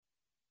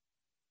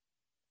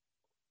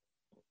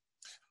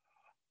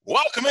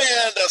Welcome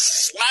in to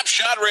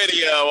SlapShot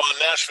Radio on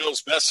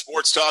Nashville's best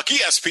sports talk,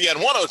 ESPN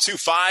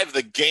 102.5,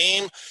 The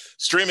Game,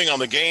 streaming on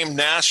the Game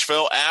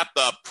Nashville app.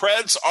 The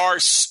Preds are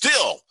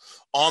still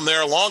on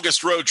their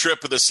longest road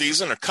trip of the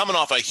season, are coming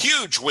off a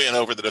huge win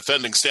over the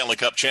defending Stanley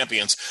Cup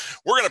champions.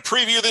 We're going to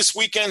preview this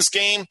weekend's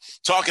game,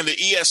 talking to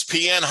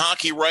ESPN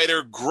hockey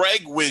writer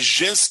Greg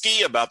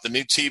Wyshynski about the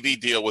new TV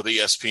deal with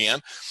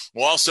ESPN.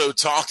 We'll also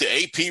talk to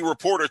AP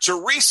reporter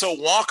Teresa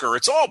Walker.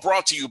 It's all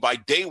brought to you by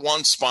Day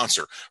One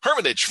sponsor,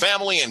 Hermitage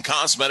Family and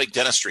Cosmetic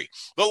Dentistry,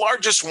 the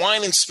largest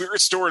wine and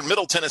spirit store in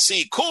Middle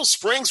Tennessee, Cool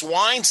Springs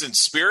Wines and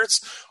Spirits,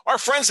 our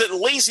friends at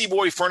Lazy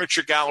Boy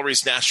Furniture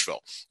Galleries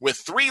Nashville, with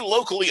 3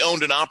 locally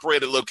owned and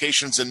operated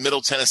locations in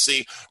Middle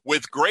Tennessee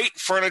with great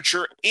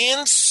furniture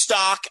in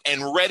stock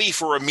and ready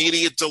for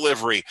immediate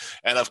delivery.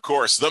 And, of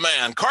course, the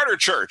man, Carter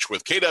Church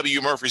with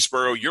KW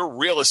Murfreesboro, your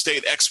real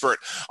estate expert.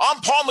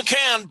 I'm Paul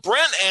McCann.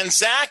 Brent and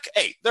Zach,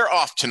 hey, they're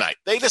off tonight.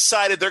 They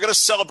decided they're going to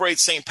celebrate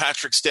St.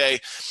 Patrick's Day.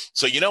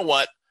 So you know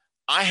what?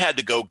 I had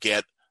to go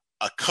get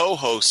a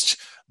co-host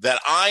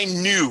that I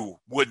knew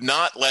would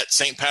not let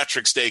St.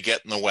 Patrick's Day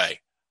get in the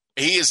way.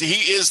 He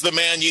is the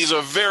man. He's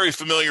a very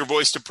familiar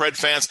voice to Pred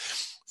fans.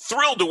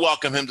 Thrilled to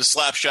welcome him to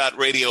SlapShot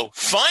Radio.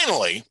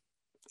 Finally,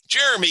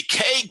 Jeremy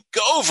K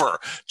Gover.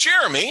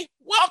 Jeremy,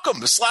 welcome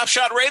to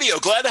SlapShot Radio.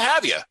 Glad to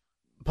have you.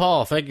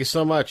 Paul, thank you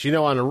so much. You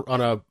know,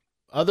 on a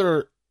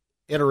other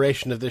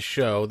iteration of this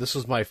show, this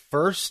was my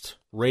first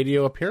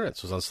radio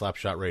appearance, was on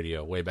SlapShot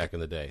Radio way back in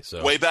the day.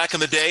 So way back in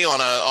the day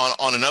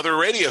on another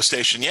radio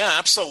station. Yeah,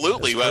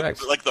 absolutely.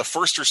 Like the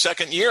first or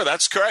second year.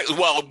 That's correct.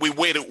 Well, we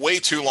waited way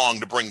too long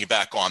to bring you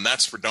back on.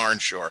 That's for darn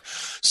sure.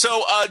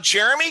 So,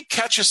 Jeremy,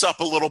 catch us up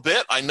a little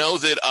bit. I know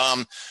that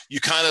you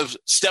kind of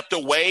stepped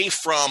away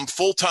from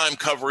full-time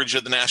coverage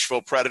of the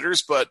Nashville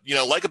Predators, but you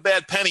know, like a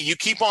bad penny, you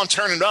keep on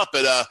turning up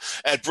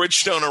at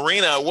Bridgestone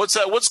Arena.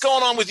 What's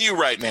going on with you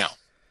right now?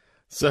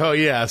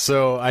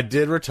 So I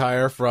did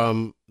retire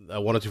from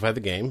 102.5 The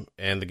Game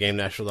and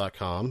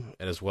theGameNashville.com,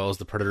 and as well as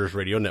the Predators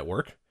Radio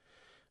Network.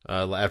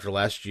 After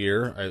last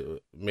year, I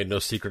made no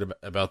secret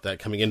about that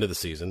coming into the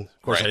season.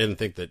 Of course, right. I didn't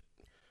think that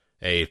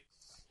a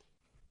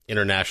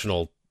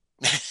international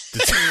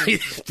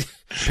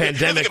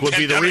pandemic would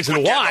be the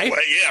reason why.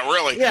 Yeah,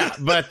 really. Yeah,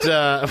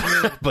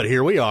 but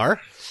here we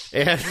are.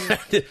 And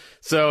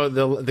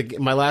so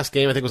my last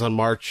game, I think, was on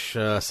March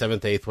 7th,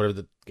 8th, whatever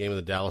the game of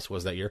the Dallas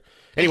was that year.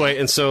 Anyway,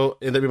 and so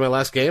that'd be my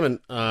last game, and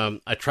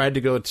I tried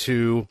to go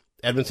to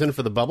Edmonton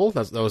for the bubble.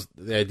 That was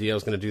the idea. I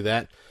was going to do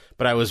that,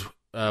 but I was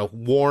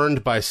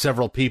warned by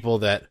several people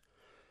that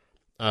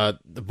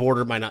the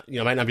border might not be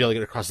able to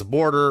get across the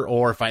border,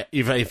 or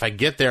if I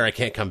get there, I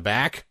can't come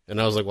back.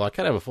 And I was like, well, I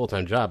kind of have a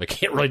full-time job. I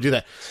can't really do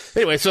that.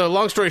 Anyway, so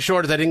long story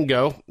short is I didn't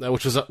go,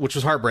 which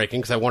was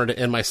heartbreaking because I wanted to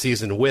end my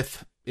season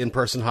with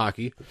in-person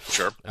hockey.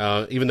 Sure.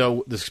 Even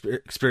though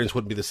the experience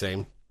wouldn't be the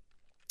same.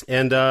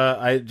 And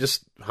I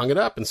just hung it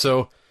up. And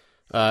so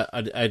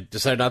I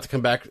decided not to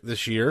come back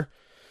this year.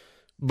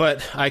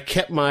 But I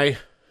kept my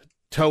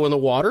toe in the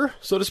water,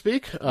 so to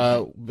speak.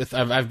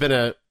 I've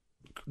been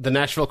the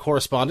Nashville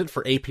correspondent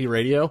for AP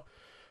Radio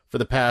for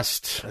the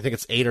past, I think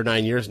it's 8 or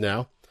 9 years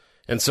now.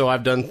 And so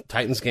I've done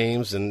Titans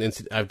games, and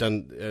I've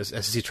done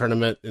SEC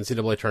tournament,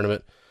 NCAA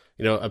tournament,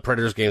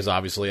 Predators games,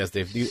 obviously, as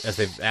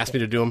they've asked me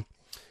to do them.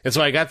 And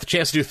so I got the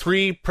chance to do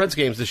 3 Preds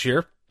games this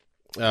year.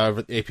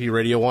 AP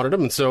Radio wanted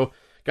them, and so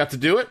got to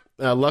do it.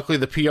 Luckily,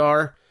 the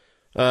PR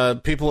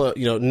people,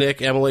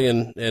 Nick, Emily,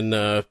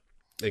 and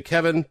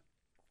Kevin,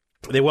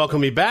 they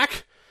welcomed me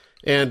back,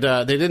 and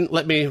they didn't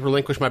let me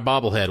relinquish my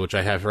bobblehead, which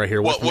I have right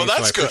here with me. Well,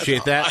 that's so I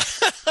appreciate good.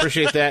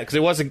 Appreciate that, because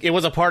it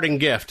was a parting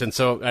gift, and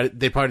so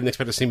they probably didn't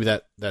expect to see me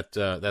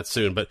that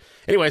soon. But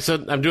anyway,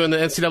 so I'm doing the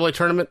NCAA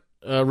tournament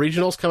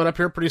regionals coming up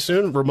here pretty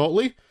soon,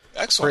 remotely.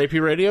 Excellent. For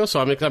AP Radio,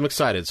 so I'm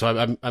excited.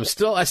 So I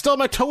still have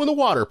my toe in the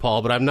water,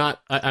 Paul, but I'm not.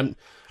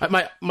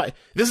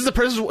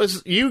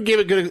 You gave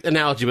a good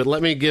analogy, but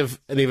let me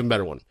give an even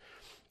better one.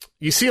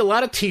 You see a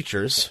lot of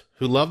teachers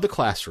who love the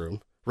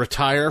classroom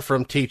retire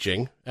from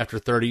teaching after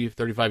 30,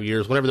 35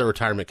 years, whenever their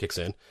retirement kicks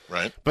in.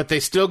 Right. But they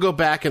still go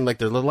back and, like,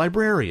 they're the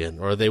librarian,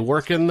 or they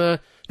work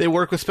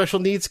with special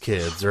needs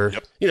kids, or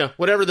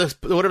whatever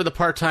the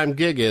part-time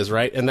gig is,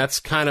 right? And that's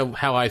kind of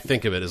how I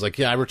think of it. Is like,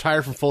 yeah, I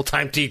retired from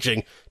full-time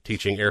teaching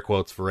air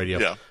quotes for radio.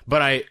 Yeah.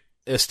 But I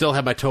still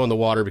have my toe in the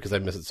water because I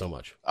miss it so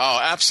much. Oh,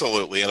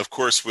 absolutely. And of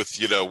course, with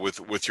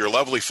your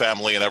lovely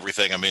family and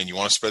everything, I mean, you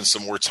want to spend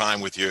some more time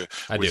with your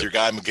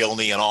guy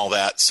McGillney and all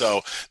that.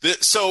 So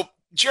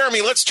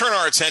Jeremy, let's turn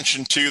our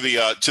attention to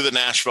the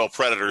Nashville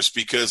Predators,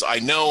 because I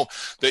know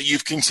that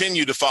you've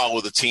continued to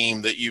follow the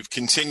team, that you've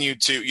continued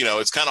to,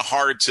 it's kind of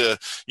hard to,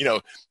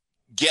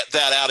 get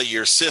that out of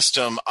your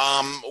system.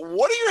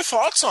 What are your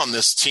thoughts on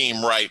this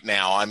team right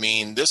now? I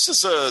mean, this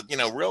is a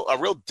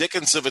real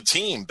Dickens of a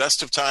team,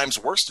 best of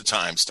times, worst of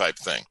times type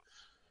thing.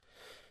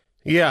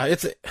 Yeah,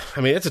 it's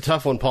a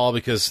tough one, Paul,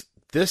 because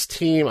this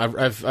team, I've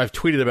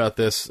tweeted about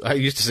this. I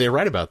used to say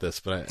write about this,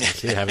 but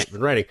I haven't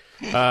been writing.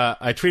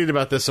 I tweeted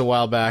about this a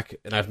while back,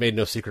 and I've made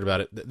no secret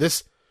about it.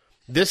 This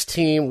this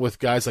team with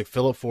guys like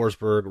Philip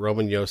Forsberg,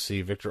 Roman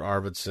Josi, Victor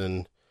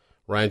Arvidsson,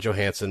 Ryan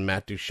Johansson,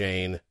 Matt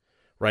Duchene,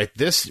 right?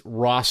 This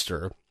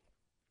roster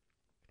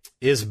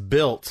is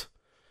built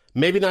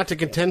maybe not to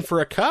contend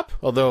for a cup,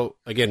 although,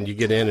 again, you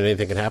get in and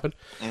anything can happen.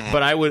 Mm-hmm.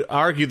 But I would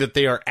argue that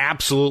they are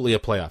absolutely a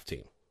playoff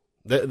team.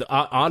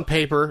 On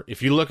paper,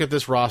 if you look at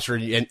this roster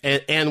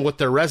and what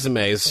their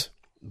resumes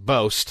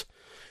boast,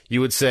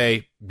 you would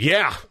say,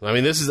 yeah, I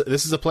mean, this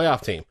is a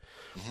playoff team.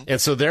 Mm-hmm.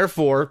 And so,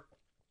 therefore,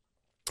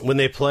 when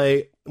they've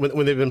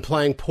been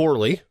playing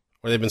poorly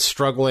or they've been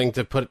struggling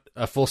to put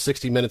a full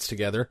 60 minutes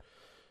together,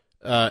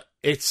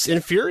 it's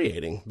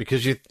infuriating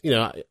because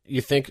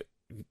you think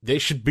they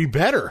should be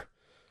better,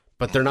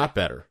 but they're not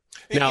better.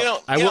 Now,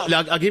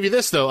 I'll give you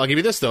this though.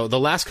 The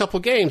last couple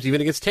games,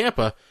 even against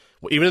Tampa,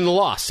 even in the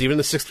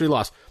 6-3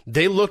 loss,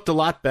 they looked a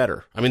lot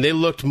better. I mean, they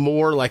looked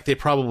more like they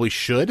probably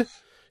should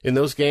in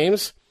those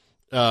games,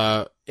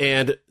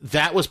 and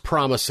that was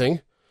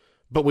promising.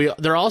 But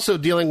they're also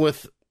dealing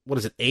with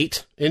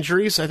 8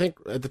 injuries, I think,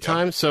 at the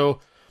time. So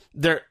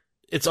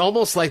it's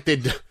almost like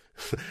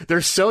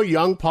they're so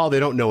young, Paul. They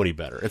don't know any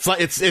better. It's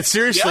like it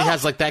seriously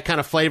has like that kind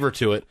of flavor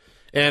to it,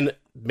 and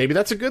maybe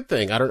that's a good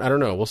thing. I don't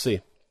know. We'll see.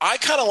 I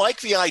kind of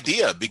like the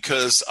idea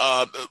because,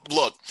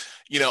 look,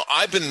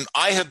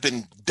 I have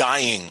been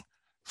dying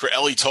for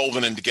Eeli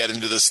Tolvanen to get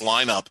into this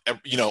lineup,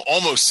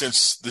 almost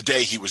since the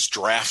day he was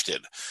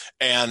drafted,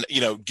 and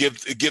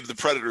give the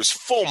Predators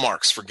full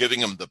marks for giving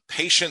him the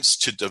patience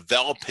to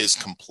develop his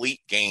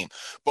complete game.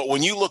 But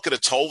when you look at a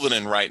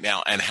Tolvanen right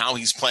now and how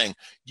he's playing,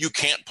 you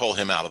can't pull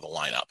him out of the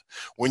lineup.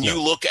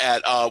 You look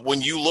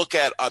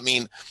at, I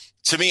mean,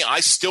 to me, I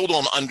still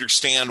don't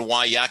understand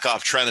why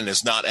Yakov Trenin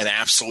is not an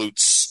absolute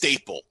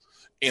staple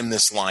in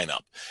this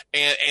lineup.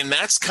 And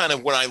that's kind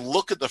of when I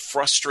look at the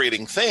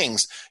frustrating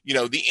things,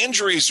 the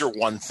injuries are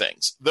one thing.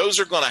 Those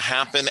are going to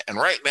happen. And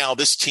right now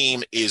this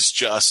team is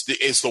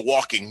the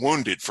walking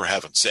wounded, for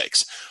heaven's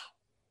sakes.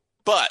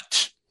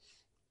 But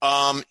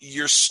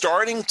you're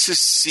starting to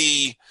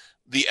see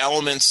the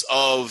elements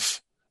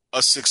of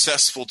a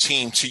successful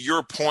team, to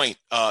your point,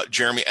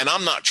 Jeremy. And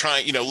I'm not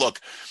trying, look,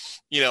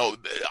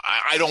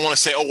 I don't want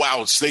to say, oh,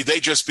 wow, they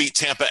just beat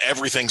Tampa,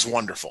 everything's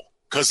wonderful,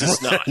 because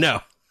it's not.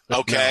 No.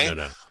 Okay.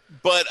 No.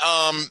 But,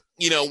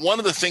 one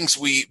of the things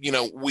we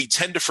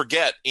tend to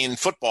forget in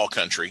football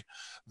country,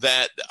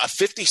 that a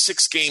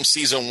 56-game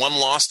season, one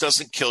loss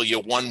doesn't kill you,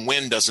 one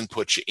win doesn't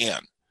put you in.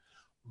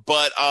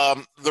 But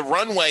the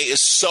runway is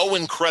so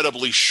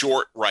incredibly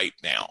short right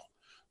now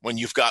when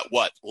you've got,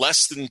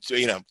 less than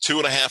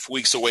 2.5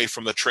 weeks away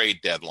from the trade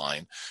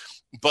deadline.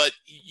 But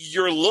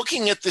you're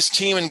looking at this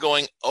team and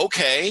going,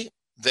 okay,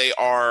 they've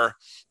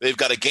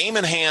got a game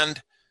in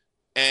hand,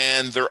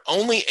 and they're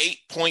only 8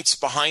 points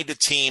behind a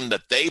team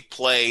that they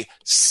play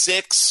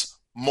 6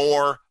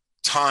 more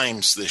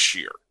times this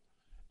year,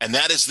 and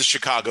that is the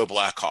Chicago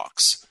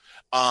Blackhawks.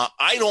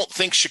 I don't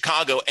think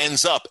Chicago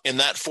ends up in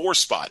that 4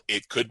 spot.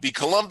 It could be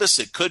Columbus,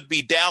 it could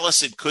be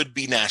Dallas, it could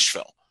be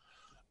Nashville.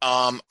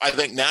 I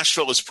think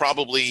Nashville is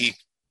probably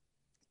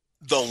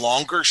the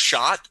longer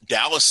shot.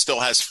 Dallas still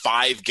has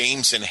 5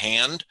 games in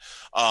hand,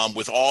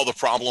 with all the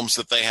problems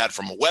that they had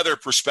from a weather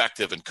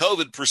perspective and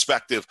COVID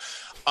perspective.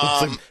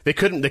 They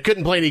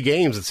couldn't play any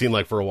games, it seemed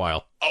like, for a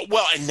while.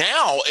 Well, and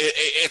now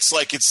it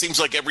seems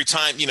like every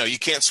time, you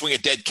can't swing a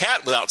dead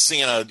cat without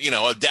seeing a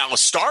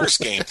Dallas Stars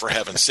game, for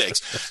heaven's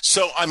sakes.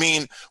 So, I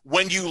mean,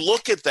 when you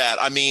look at that,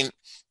 I mean,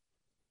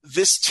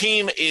 this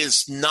team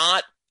is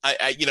not,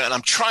 and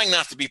I'm trying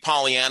not to be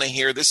Pollyanna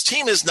here. This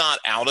team is not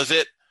out of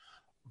it,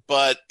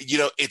 but,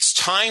 it's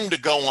time to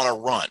go on a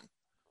run.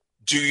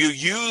 Do you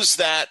use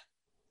that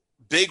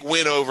big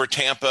win over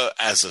Tampa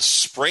as a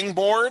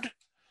springboard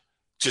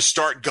to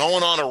start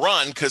going on a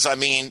run? Because, I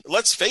mean,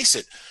 let's face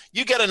it,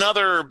 you get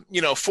another,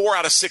 4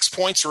 out of 6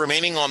 points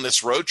remaining on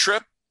this road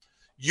trip,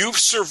 you've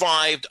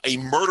survived a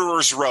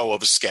murderer's row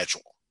of a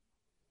schedule.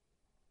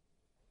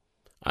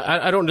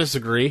 I don't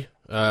disagree.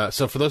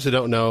 So for those who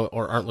don't know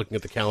or aren't looking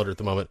at the calendar at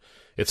the moment,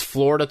 it's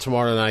Florida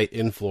tomorrow night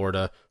in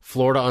Florida,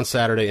 Florida on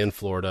Saturday in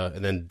Florida,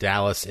 and then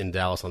Dallas in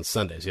Dallas on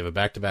Sunday. So you have a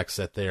back-to-back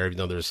set there, even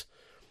though there's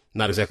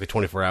not exactly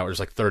 24 hours,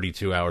 like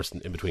 32 hours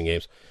in between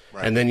games.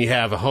 Right. And then you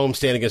have a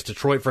homestand against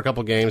Detroit for a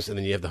couple games, and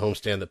then you have the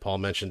homestand that Paul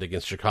mentioned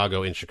against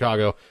Chicago in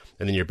Chicago,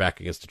 and then you're back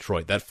against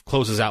Detroit. That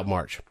closes out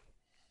March.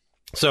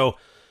 So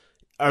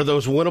are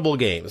those winnable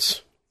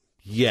games?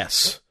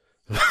 Yes.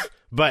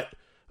 But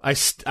I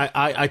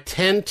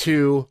tend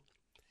to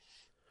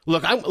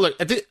look.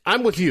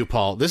 I'm with you,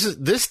 Paul.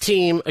 This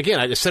team,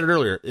 again, I just said it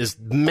earlier, is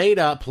made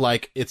up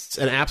like it's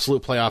an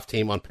absolute playoff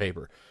team on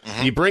paper.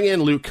 Mm-hmm. You bring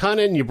in Luke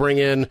Cunnin, you bring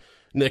in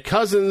Nick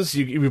Cousins,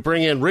 you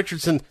bring in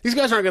Richardson. These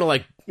guys aren't going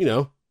to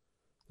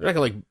they're not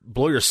going to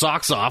blow your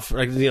socks off,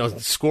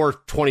 score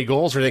 20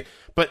 goals or anything.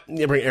 But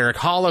you bring Eric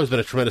Haula, who's been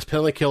a tremendous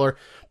penalty killer.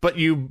 But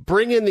you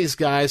bring in these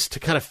guys to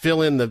kind of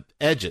fill in the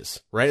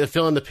edges, right? To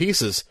fill in the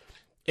pieces,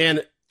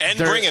 and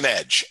bring an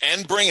edge.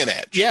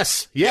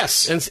 Yes.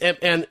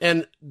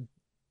 And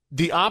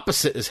the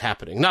opposite is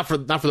happening. Not for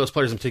those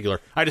players in particular.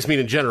 I just mean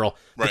in general.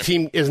 Right. The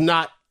team is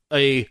not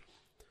a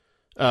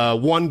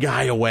one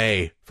guy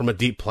away from a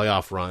deep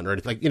playoff run or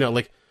anything.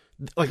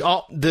 Like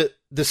all the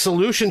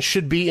solution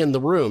should be in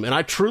the room. And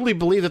I truly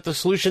believe that the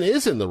solution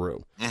is in the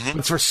room. Mm-hmm.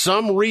 But for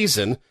some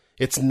reason,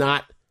 it's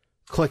not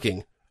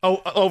clicking.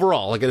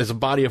 Overall, like it is a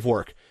body of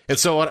work. And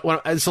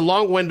so it's a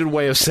long-winded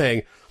way of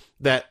saying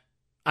that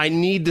I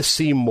need to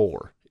see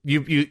more.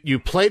 You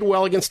played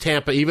well against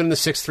Tampa, even in the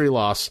 6-3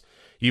 loss.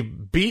 You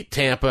beat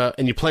Tampa,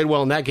 and you played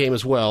well in that game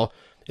as well.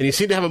 And you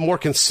seem to have a more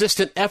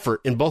consistent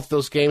effort in both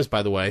those games,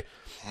 by the way.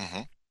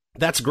 Mm-hmm.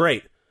 That's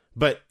great.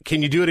 But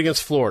can you do it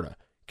against Florida?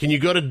 Can you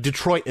go to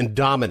Detroit and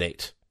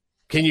dominate?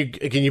 Can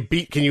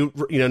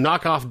you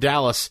knock off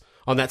Dallas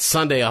on that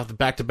Sunday off the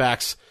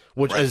back-to-backs,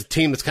 which is a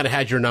team that's kind of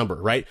had your number,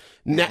 right?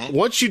 Now,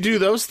 once you do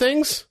those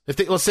things,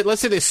 let's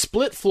say they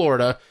split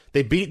Florida,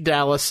 they beat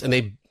Dallas,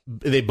 and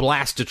they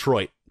blast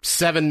Detroit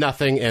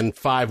 7-0 and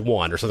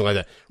 5-1 or something like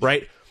that,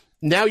 right?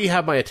 Now you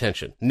have my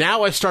attention.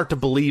 Now I start to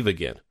believe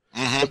again.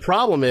 Mm-hmm. The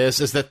problem is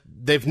that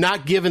they've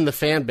not given the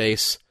fan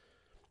base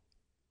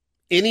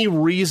any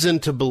reason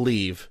to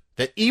believe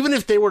that even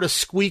if they were to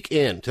squeak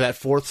in to that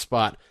 4th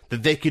spot,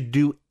 that they could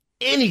do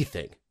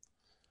anything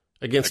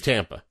against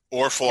Tampa.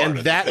 Or Florida.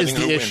 And that is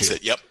the issue.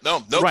 Yep.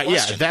 No right,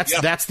 question. Yeah,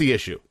 that's the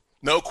issue.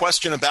 No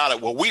question about it.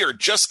 Well, we are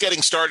just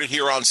getting started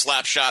here on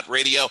SlapShot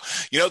Radio.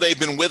 You know, they've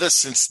been with us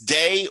since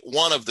day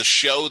one of the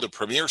show. The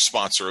premier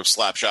sponsor of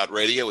SlapShot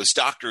Radio is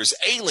Doctors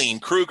Aileen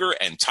Kruger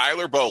and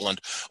Tyler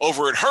Boland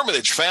over at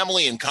Hermitage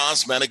Family and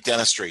Cosmetic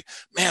Dentistry.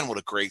 Man, what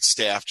a great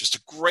staff. Just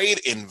a great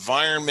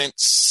environment,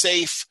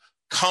 safe,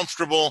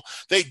 comfortable.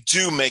 They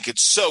do make it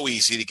so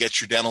easy to get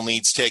your dental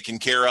needs taken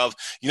care of.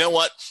 You know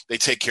what? They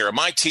take care of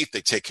my teeth.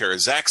 They take care of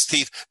Zach's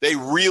teeth. They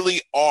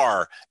really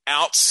are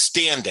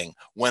outstanding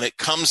when it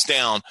comes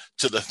down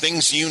to the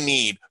things you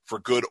need for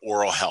good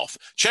oral health.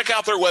 Check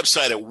out their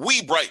website at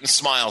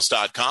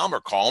webrightensmiles.com or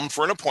call them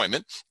for an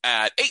appointment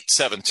at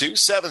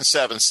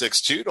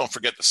 872-7762. Don't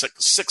forget the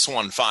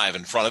 615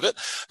 in front of it.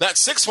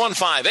 That's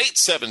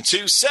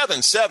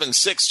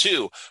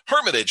 615-872-7762.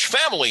 Hermitage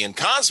Family and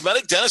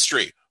Cosmetic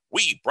Dentistry.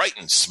 We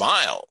brighten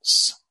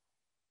smiles.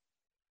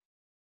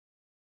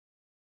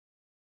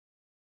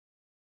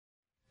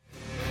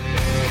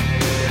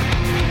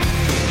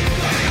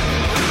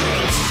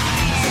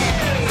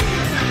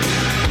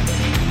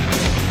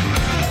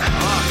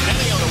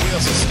 Kenny on the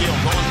wheels of steel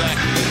going back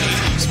to the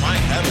 80s. My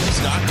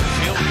heavens, Dr.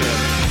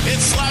 Feelgood.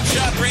 It's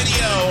SlapShot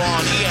Radio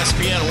on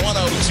ESPN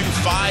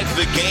 102.5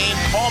 The Game.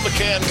 Paul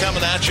McCann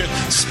coming at you.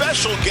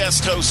 Special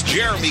guest host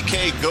Jeremy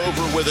K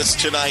Gover with us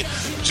tonight.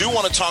 Do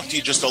want to talk to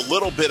you just a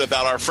little bit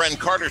about our friend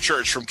Carter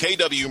Church from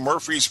KW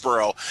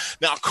Murfreesboro.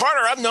 Now,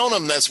 Carter, I've known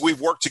him as we've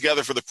worked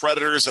together for the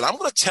Predators, and I'm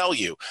going to tell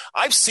you,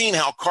 I've seen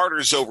how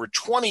Carter's over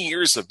 20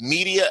 years of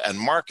media and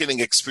marketing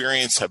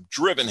experience have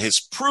driven his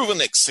proven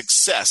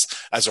success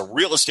as a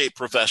real estate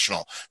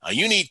professional. Now,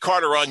 you need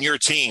Carter on your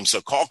team,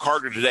 so call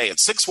Carter today at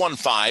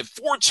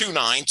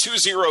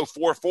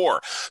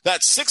 615-429-2044.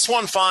 That's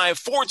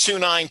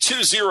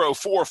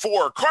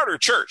 615-429-2044. Carter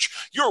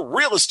Church, your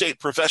real estate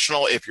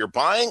professional. If you're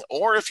buying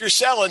or if you're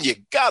selling, you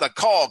got to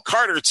call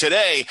Carter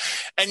today.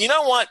 And you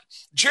know what,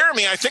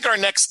 Jeremy, I think our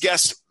next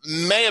guest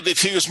may have,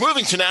 if he was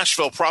moving to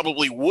Nashville,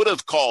 probably would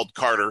have called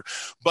Carter.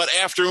 But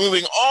after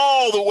moving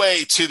all the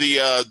way to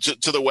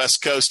the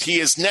West Coast, he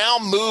has now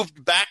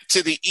moved back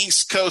to the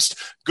East Coast.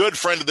 Good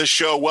friend of the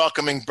show,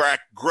 welcoming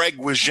back Greg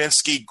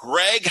Wyshynski.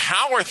 Greg,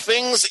 how are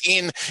things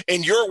in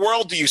your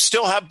world? Do you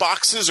still have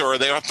boxes, or are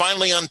they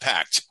finally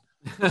unpacked?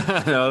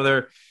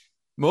 No,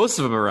 most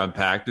of them are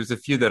unpacked. There's a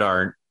few that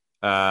aren't.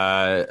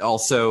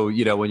 Also,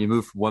 when you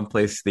move from one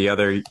place to the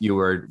other, you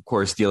are, of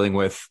course, dealing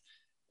with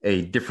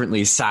a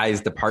differently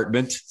sized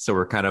apartment. So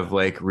we're kind of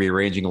like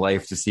rearranging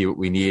life to see what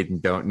we need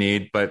and don't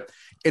need. But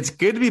it's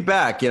good to be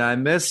back. I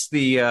miss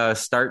the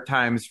start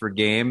times for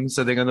games,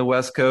 I think, on the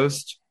West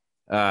Coast.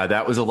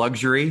 That was a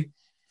luxury.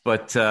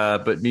 But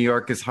New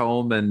York is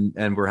home,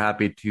 and we're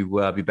happy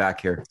to be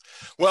back here.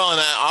 Well, and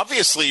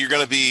obviously you're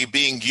going to be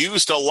being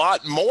used a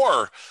lot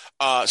more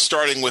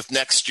starting with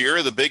next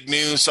year. The big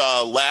news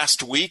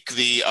last week,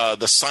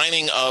 the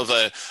signing of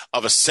a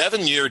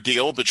 7-year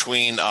deal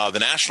between the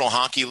National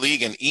Hockey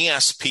League and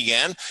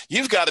ESPN.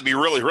 You've got to be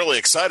really, really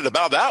excited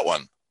about that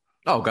one.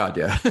 Oh, God,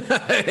 yeah.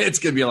 It's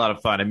going to be a lot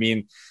of fun. I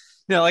mean,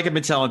 like I've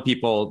been telling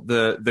people,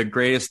 the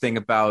greatest thing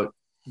about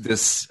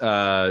this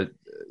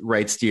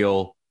rights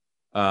deal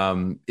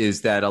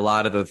is that a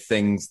lot of the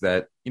things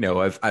that,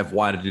 I've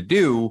wanted to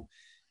do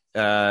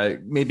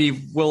maybe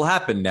will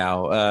happen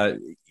now.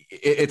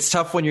 It's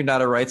tough when you're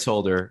not a rights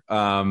holder.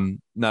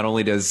 Not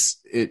only does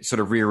it sort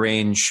of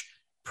rearrange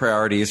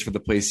priorities for the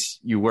place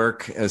you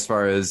work as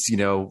far as,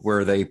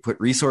 where they put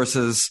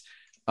resources,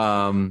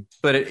 but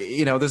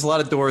there's a lot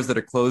of doors that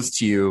are closed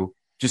to you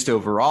just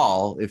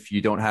overall if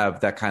you don't have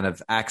that kind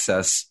of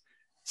access.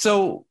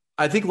 So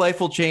I think life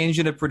will change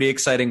in a pretty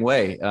exciting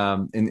way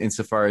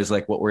insofar as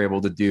like what we're able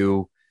to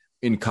do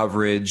in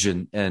coverage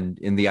and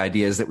in the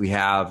ideas that we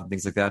have and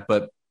things like that.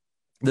 But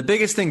the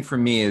biggest thing for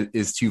me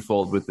is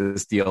twofold with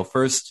this deal.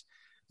 First,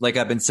 like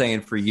I've been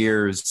saying for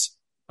years,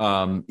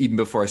 even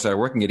before I started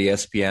working at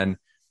ESPN,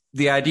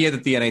 the idea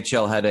that the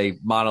NHL had a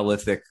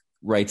monolithic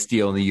rights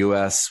deal in the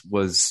U.S.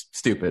 was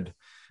stupid.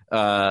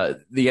 The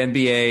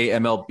NBA,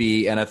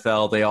 MLB,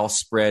 NFL, they all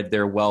spread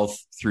their wealth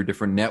through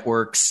different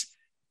networks.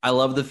 I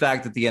love the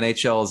fact that the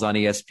NHL is on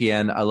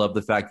ESPN. I love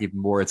the fact even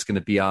more it's going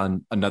to be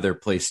on another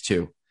place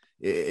too.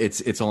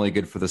 It's only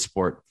good for the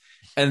sport.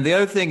 And the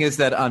other thing is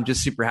that I'm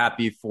just super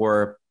happy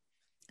for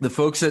the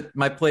folks at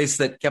my place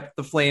that kept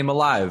the flame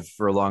alive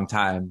for a long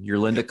time. Your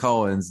Linda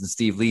Cohens and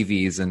Steve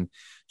Levy's and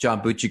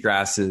John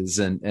Buccigrasses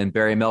and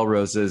Barry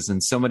Melrose's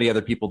and so many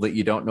other people that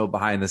you don't know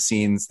behind the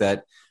scenes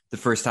that the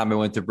first time I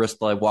went to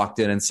Bristol, I walked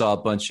in and saw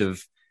a bunch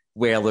of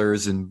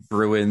Whalers and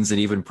Bruins and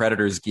even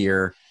Predators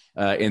gear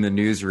in the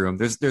newsroom.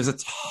 There's a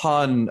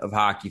ton of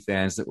hockey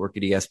fans that work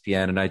at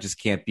ESPN, and I just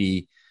can't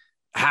be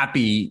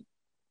happy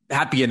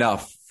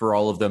enough for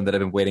all of them that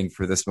have been waiting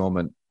for this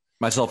moment,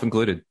 myself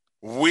included.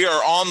 We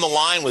are on the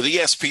line with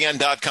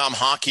ESPN.com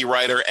hockey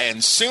writer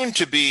and soon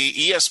to be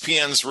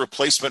ESPN's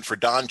replacement for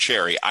Don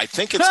Cherry. I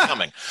think it's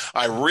coming.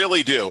 I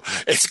really do.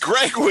 It's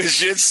Greg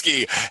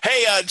Wyshynski.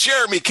 Hey,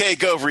 Jeremy K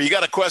Gover, you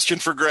got a question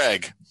for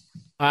Greg?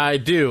 I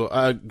do.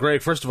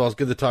 Greg, first of all, it's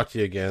good to talk to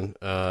you again.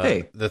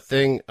 Hey. The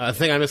thing I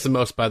miss the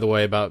most, by the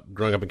way, about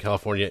growing up in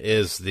California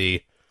is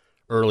the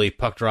early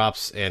puck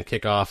drops and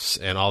kickoffs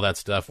and all that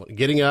stuff.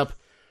 Getting up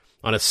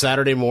on a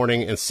Saturday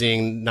morning and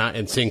seeing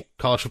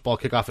college football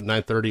kickoff at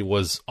 9:30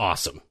 was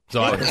awesome.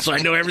 So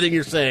I know everything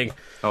you're saying.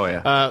 Oh,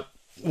 yeah.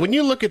 When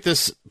you look at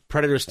this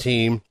Predators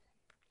team,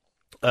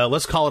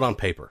 let's call it on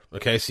paper,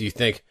 okay? So you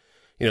think,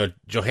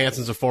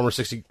 Johansson's a former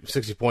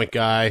 60-point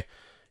guy.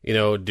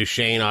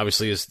 Duchesne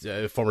obviously is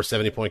a former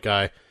 70-point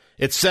guy,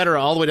 et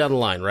cetera, all the way down the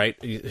line, right?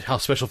 How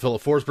special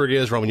Philip Forsberg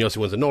is, Roman Josi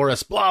wins a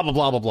Norris, blah, blah,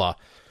 blah, blah, blah.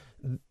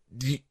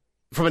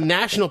 From a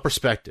national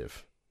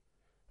perspective,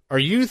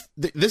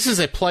 this is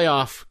a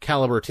playoff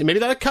caliber team, maybe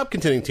not a cup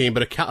contending team,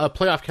 but a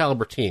playoff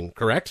caliber team,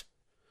 correct?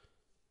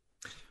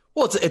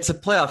 Well, it's a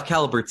playoff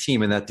caliber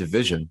team in that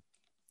division.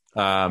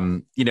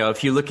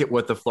 If you look at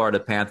what the Florida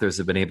Panthers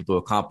have been able to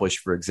accomplish,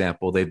 for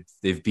example,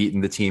 they've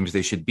beaten the teams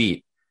they should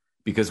beat,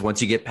 because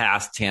once you get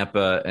past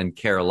Tampa and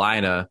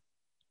Carolina,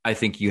 I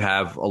think you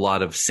have a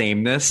lot of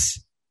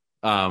sameness,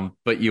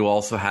 but you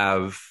also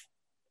have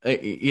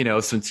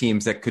some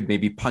teams that could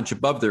maybe punch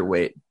above their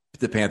weight.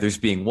 The Panthers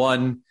being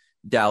one,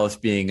 Dallas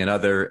being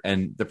another,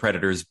 and the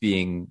Predators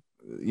being,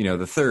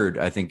 the third,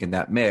 I think, in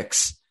that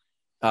mix.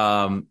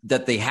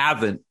 That they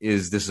haven't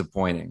is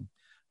disappointing.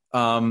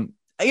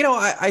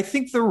 I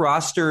think the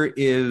roster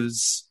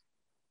is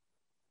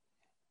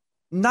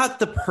not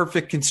the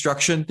perfect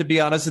construction, to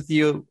be honest with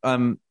you.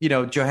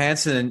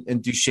 Johansson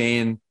and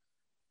Duchesne,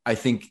 I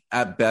think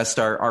at best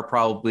are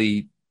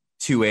probably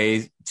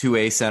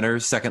 2A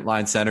centers, second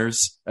line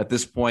centers at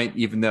this point,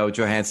 even though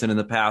Johansson in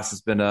the past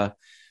has been a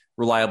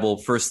reliable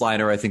first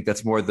liner. I think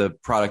that's more the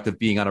product of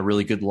being on a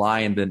really good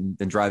line than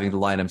driving the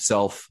line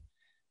himself.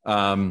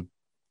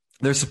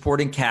 Their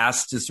supporting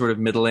cast is sort of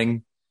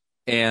middling,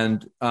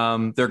 and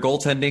their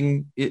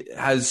goaltending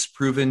has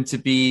proven to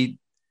be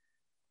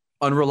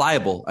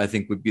unreliable, I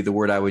think would be the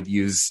word I would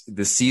use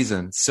this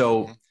season.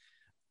 So,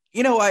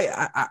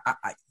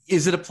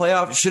 is it a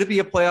playoff? Should it be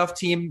a playoff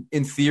team?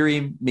 In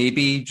theory,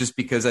 maybe, just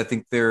because I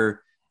think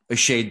they're a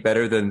shade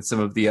better than some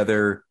of the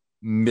other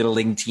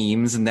middling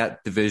teams in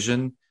that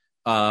division.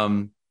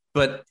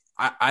 But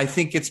I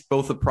think it's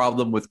both a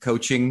problem with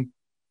coaching,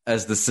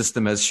 as the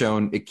system has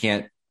shown it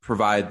can't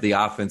provide the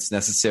offense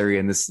necessary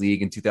in this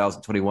league in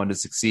 2021 to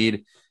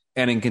succeed,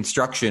 and in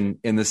construction,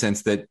 in the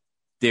sense that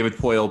David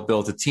Poile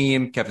built a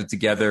team, kept it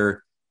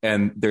together,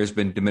 and there's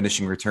been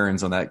diminishing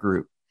returns on that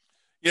group.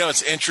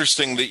 It's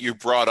interesting that you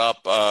brought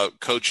up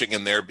coaching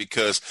in there,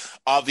 because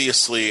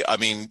obviously,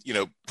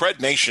 Pred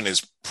Nation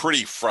is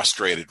pretty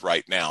frustrated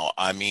right now.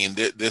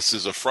 This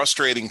is a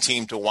frustrating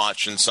team to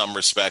watch in some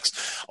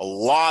respects. A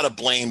lot of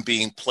blame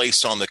being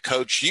placed on the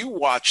coach. You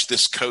watch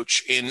this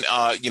coach in,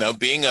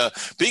 being a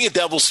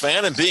Devils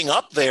fan and being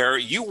up there.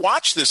 You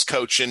watch this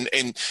coach in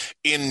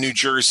New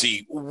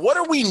Jersey. What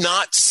are we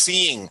not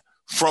seeing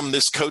from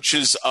this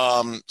coach's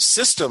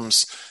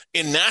systems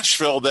in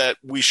Nashville that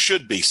we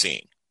should be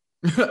seeing?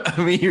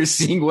 You're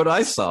seeing what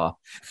I saw.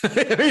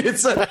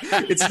 It's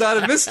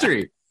not a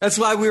mystery. That's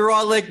why we were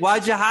all like,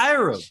 "Why'd you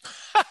hire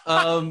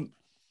him?"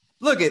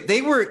 Look,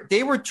 they were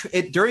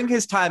during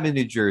his time in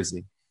New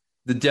Jersey,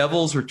 the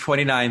Devils were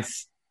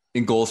 29th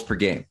in goals per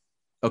game.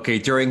 Okay,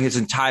 during his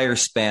entire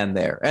span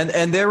there,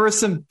 and there were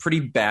some pretty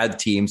bad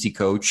teams he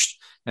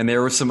coached, and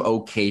there were some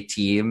okay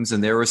teams,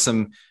 and there were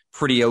some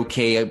pretty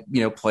okay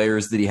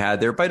players that he had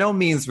there. By no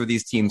means were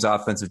these teams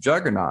offensive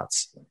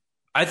juggernauts.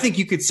 I think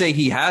you could say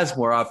he has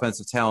more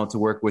offensive talent to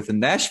work with in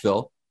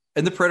Nashville,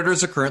 and the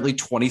Predators are currently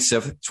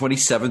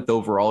 27th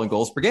overall in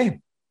goals per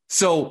game.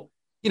 So,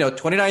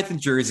 29th in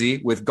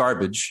Jersey with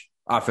garbage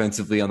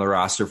offensively on the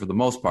roster for the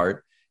most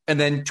part, and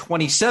then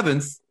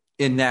 27th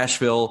in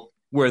Nashville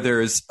where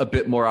there's a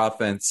bit more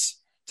offense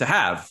to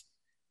have.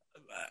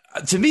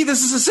 To me,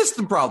 this is a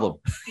system problem.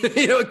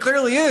 It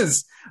clearly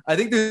is. I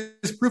think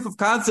there's proof of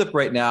concept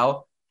right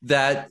now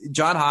that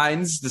John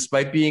Hines,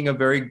 despite being a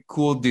very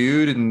cool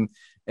dude and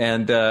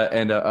And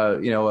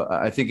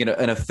I think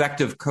an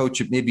effective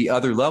coach at maybe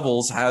other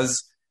levels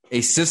has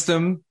a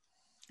system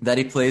that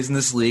he plays in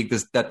this league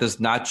that does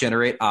not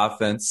generate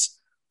offense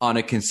on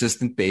a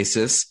consistent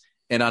basis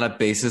and on a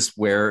basis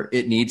where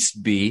it needs to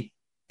be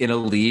in a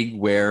league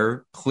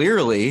where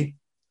clearly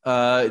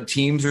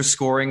teams are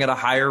scoring at a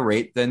higher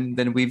rate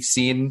than we've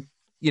seen,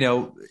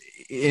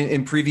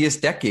 in previous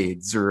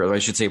decades, or I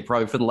should say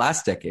probably for the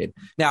last decade.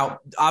 Now,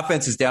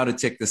 offense is down a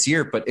tick this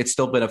year, but it's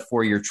still been a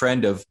 4-year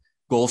trend of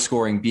goal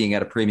scoring being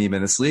at a premium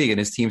in this league, and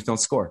his teams don't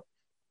score.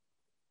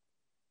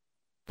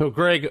 So,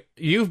 Greg,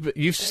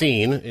 you've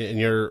seen in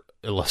your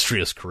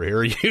illustrious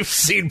career, you've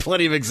seen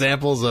plenty of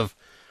examples of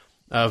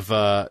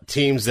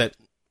teams that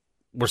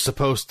were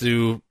supposed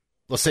to,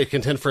 let's say,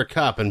 contend for a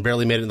cup and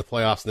barely made it in the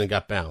playoffs and then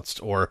got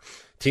bounced, or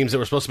teams that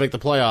were supposed to make the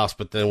playoffs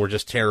but then were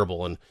just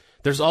terrible. And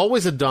there's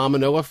always a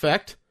domino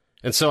effect.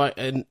 And so,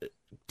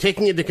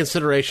 taking into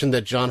consideration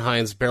that John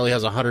Hines barely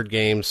has 100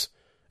 games,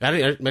 I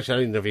don't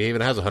even know if he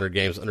even has 100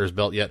 games under his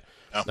belt yet,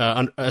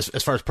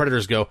 as far as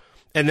Predators go.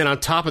 And then on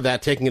top of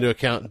that, taking into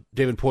account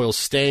David Poyle's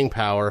staying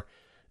power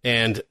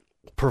and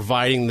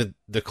providing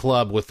the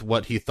club with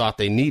what he thought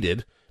they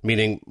needed,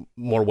 meaning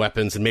more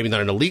weapons and maybe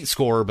not an elite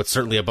scorer, but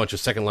certainly a bunch of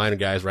second-liner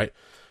guys, right,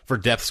 for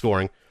depth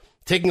scoring.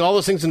 Taking all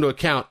those things into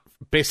account,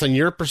 based on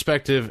your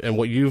perspective and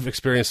what you've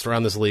experienced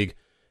around this league,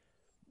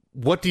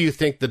 what do you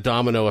think the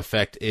domino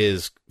effect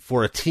is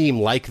for a team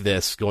like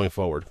this going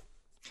forward?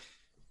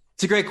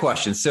 It's a great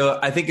question. So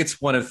I think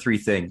it's one of three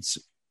things.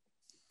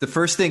 The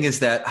first thing is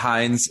that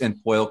Hines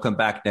and Poyle come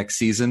back next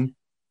season,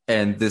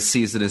 and this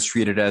season is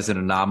treated as an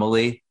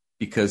anomaly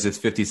because it's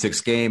 56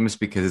 games,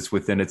 because it's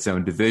within its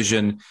own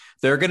division.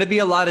 There are going to be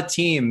a lot of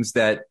teams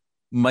that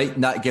might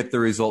not get the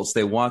results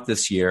they want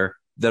this year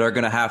that are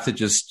going to have to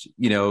just,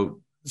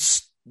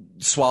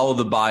 swallow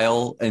the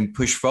bile and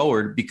push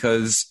forward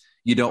because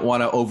you don't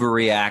want to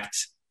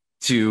overreact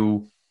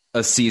to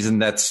a season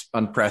that's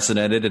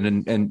unprecedented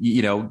and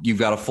you've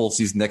got a full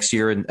season next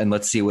year and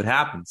let's see what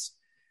happens.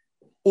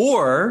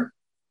 Or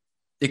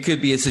it could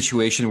be a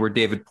situation where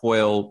David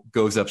Poyle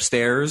goes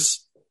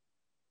upstairs,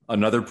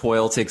 another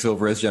Poyle takes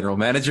over as general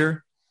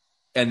manager,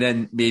 and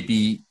then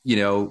maybe,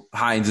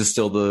 Hines is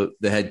still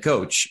the head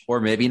coach,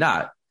 or maybe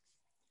not.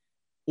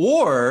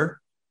 Or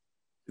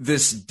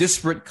this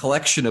disparate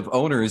collection of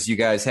owners you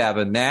guys have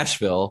in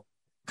Nashville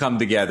come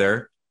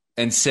together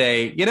and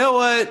say, you know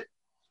what?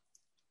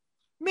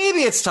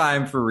 Maybe it's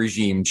time for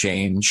regime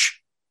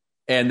change.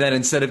 And then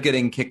instead of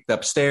getting kicked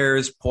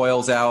upstairs,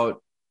 Poyle's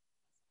out,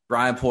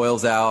 Brian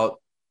Poyle's out,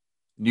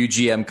 new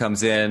GM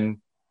comes in,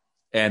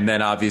 and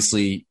then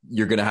obviously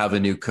you're going to have a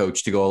new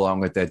coach to go along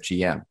with that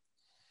GM.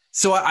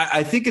 So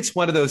I think it's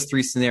one of those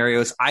three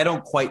scenarios. I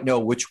don't quite know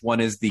which one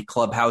is the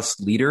clubhouse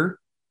leader,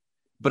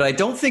 but I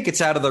don't think it's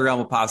out of the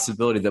realm of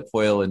possibility that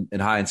Poyle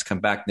and Hines come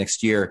back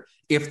next year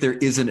if there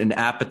isn't an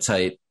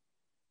appetite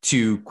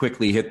to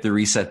quickly hit the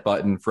reset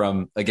button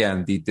from,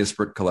 again, the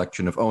disparate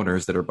collection of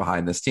owners that are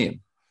behind this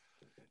team.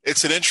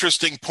 It's an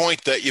interesting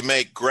point that you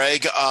make,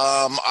 Greg.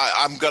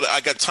 I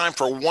got time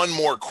for one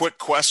more quick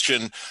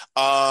question.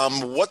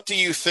 What do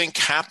you think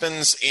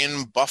happens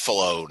in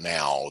Buffalo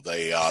now?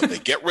 They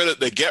get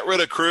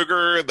rid of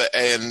Kruger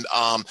and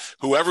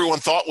who everyone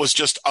thought was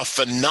just a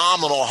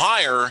phenomenal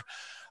hire.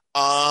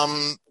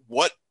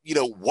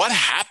 What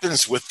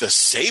happens with the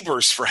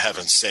Sabres, for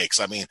heaven's sakes?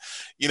 I mean,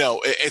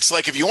 it's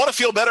like if you want to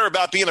feel better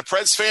about being a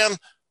Preds fan,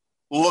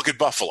 look at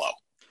Buffalo.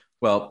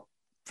 Well,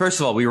 first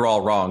of all, we were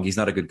all wrong. He's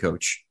not a good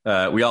coach.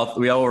 We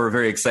all were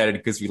very excited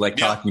because we liked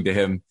talking to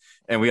him,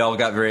 and we all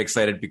got very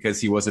excited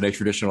because he wasn't a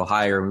traditional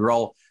hire. We were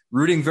all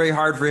rooting very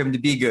hard for him to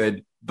be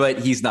good, but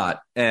he's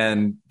not,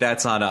 and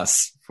that's on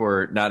us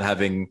for not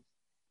having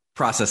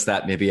processed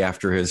that maybe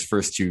after his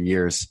first 2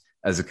 years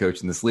as a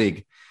coach in this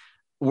league.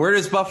 Where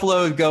does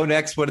Buffalo go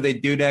next? What do they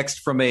do next?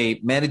 From a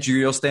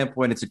managerial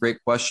standpoint, it's a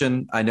great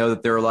question. I know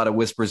that there are a lot of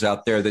whispers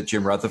out there that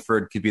Jim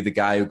Rutherford could be the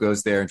guy who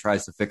goes there and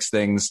tries to fix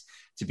things,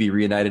 to be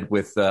reunited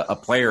with a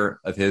player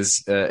of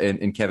his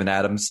in Kevin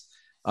Adams.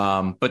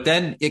 But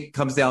then it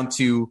comes down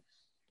to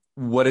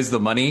what is the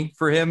money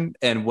for him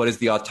and what is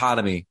the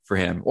autonomy for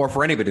him or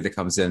for anybody that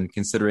comes in,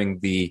 considering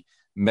the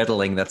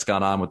meddling that's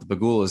gone on with the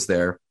Bagulas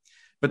there.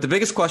 But the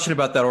biggest question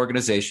about that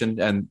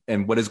organization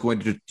and what is going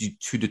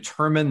to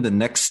determine the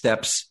next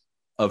steps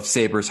of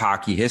Sabres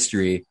hockey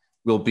history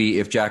will be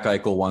if Jack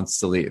Eichel wants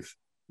to leave.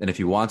 And if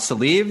he wants to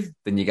leave,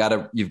 then you've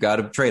got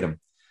to trade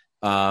him.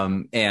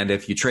 And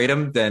if you trade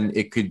him, then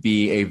it could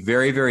be a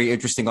very, very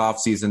interesting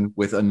offseason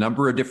with a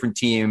number of different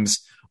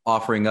teams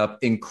offering up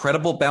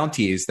incredible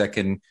bounties that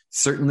can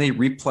certainly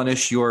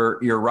replenish your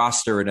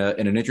roster in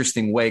an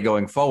interesting way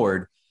going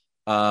forward.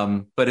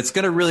 But it's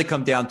going to really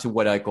come down to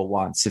what Eichel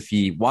wants. If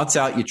he wants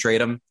out, you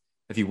trade him.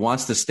 If he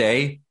wants to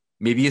stay,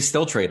 maybe you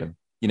still trade him,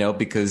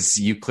 because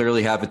you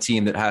clearly have a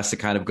team that has to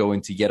kind of go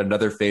into yet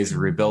another phase of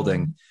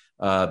rebuilding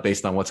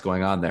based on what's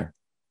going on there.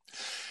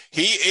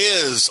 He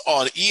is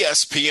on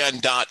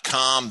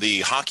ESPN.com,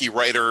 the hockey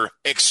writer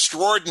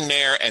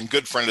extraordinaire and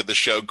good friend of the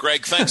show.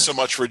 Greg, thanks so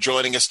much for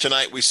joining us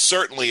tonight. We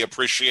certainly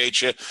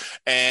appreciate you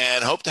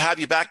and hope to have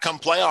you back come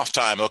playoff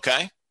time,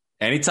 okay?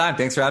 Anytime.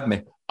 Thanks for having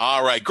me.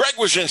 All right. Greg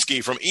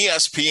Wyshynski from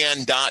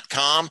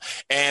ESPN.com,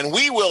 and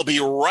we will be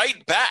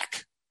right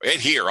back right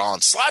here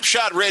on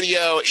SlapShot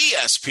Radio,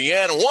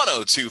 ESPN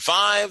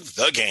 102.5,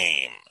 The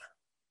Game.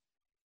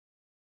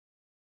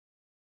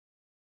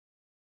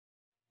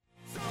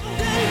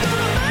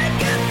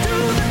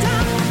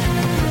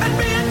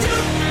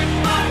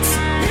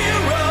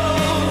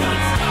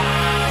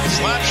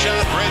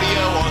 SlapShot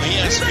Radio on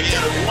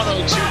ESPN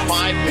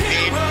 102.5, The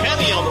Game.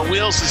 Penny on the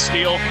wheels of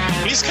steel.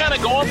 He's kind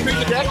of going through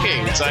the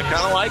decades. I kind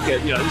of like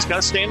it. You know, he's kind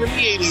of staying in the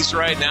 80s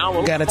right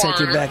now. Got to take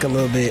it back a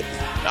little bit.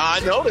 I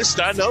noticed.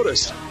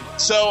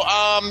 So,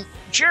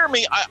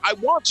 Jeremy, I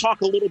want to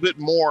talk a little bit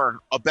more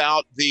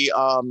about the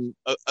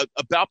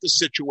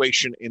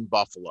situation in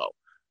Buffalo.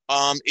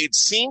 It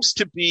seems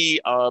to be,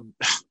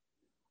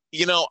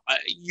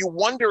 you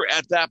wonder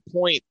at that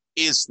point,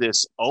 is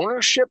this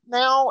ownership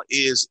now?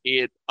 Is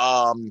it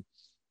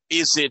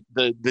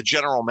the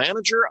general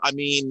manager? I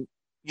mean,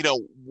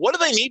 what do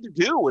they need to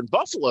do in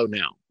Buffalo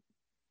now?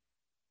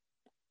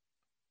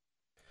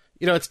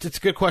 It's a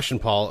good question,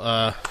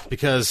 Paul,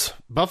 because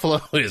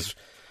Buffalo is.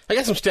 I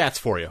got some stats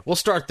for you. We'll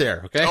start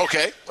there,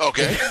 okay?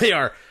 Okay. They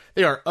are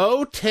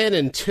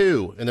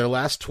 0-10-2 in their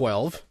last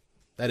 12.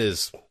 That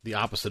is the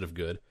opposite of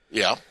good.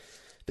 Yeah.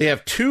 They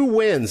have 2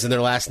 wins in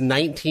their last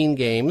 19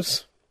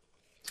 games.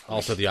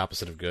 Also the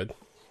opposite of good.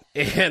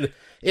 And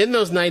in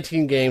those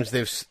 19 games,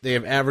 they're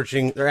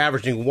averaging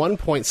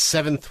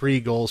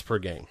 1.73 goals per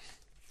game.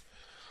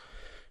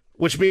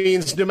 Which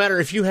means no matter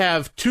if you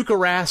have Tim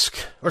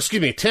Thomas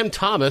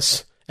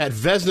at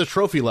Vezina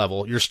Trophy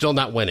level, you're still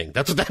not winning.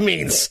 That's what that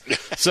means.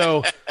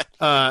 So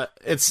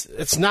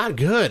it's not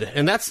good.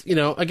 And that's,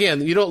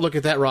 again, you don't look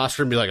at that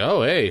roster and be like,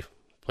 oh, hey,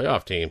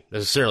 playoff team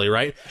necessarily,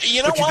 right? But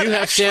you do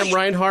have Sam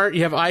Reinhart,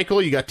 you have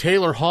Eichel, you got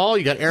Taylor Hall,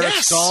 you got Eric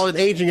Stahl, an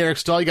aging Eric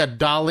Stahl, you got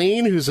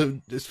Dahlin, who's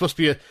supposed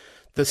to be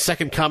the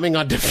second coming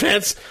on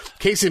defense.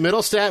 Casey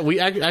Middlestat,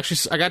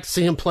 I got to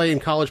see him play in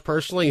college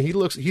personally, and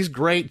he's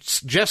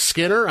great. Jeff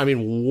Skinner, I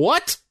mean,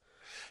 what?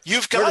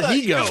 You've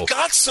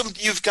got some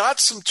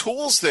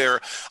tools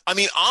there. I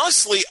mean,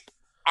 honestly,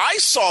 I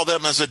saw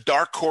them as a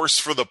dark horse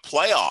for the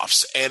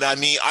playoffs. And I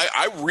mean,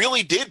 I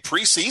really did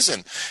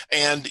preseason,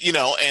 and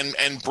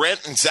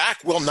Brent and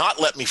Zach will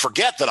not let me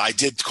forget that I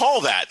did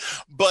call that.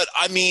 But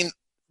I mean,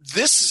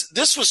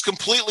 this was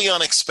completely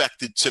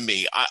unexpected to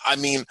me. I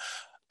mean,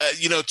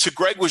 to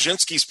Greg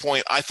Wyshynski's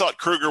point, I thought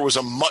Kruger was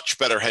a much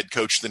better head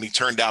coach than he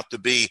turned out to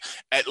be,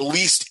 at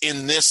least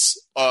in this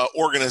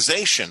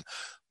organization.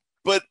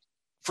 But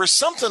for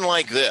something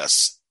like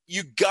this,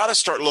 you got to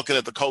start looking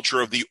at the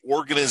culture of the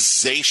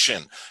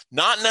organization,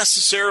 not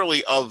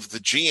necessarily of the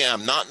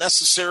GM, not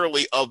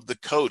necessarily of the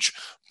coach,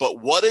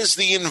 but what is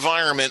the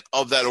environment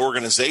of that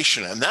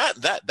organization? And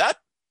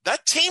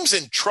that team's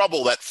in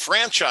trouble, that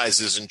franchise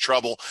is in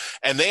trouble,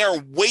 and they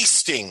are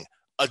wasting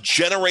a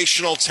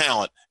generational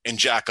talent in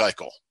Jack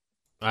Eichel.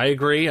 I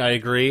agree,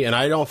 and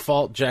I don't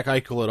fault Jack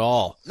Eichel at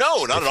all.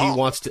 No, not at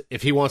all.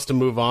 If he wants to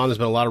move on, there's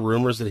been a lot of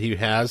rumors that he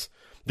has.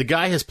 The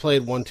guy has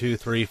played 1, 2,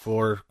 3,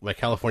 4, my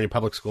California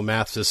public school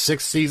math says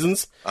 6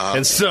 seasons.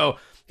 And so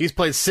he's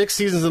played 6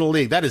 seasons in the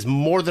league. That is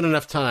more than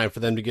enough time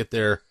for them to get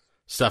their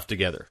stuff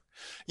together.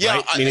 Yeah,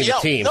 right? Meaning the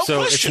team. No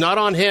so question. It's not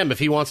on him if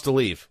he wants to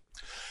leave.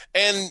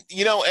 And,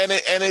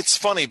 and it's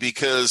funny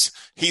because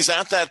he's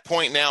at that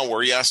point now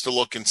where he has to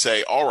look and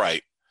say, all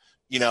right,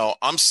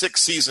 I'm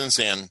 6 seasons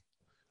in,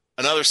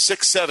 another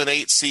 6, 7,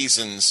 8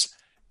 seasons.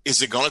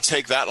 Is it going to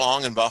take that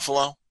long in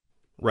Buffalo?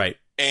 Right.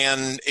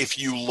 And if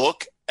you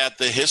look at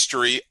the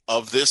history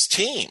of this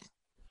team,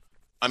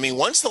 I mean,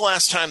 when's the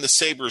last time the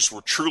Sabres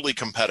were truly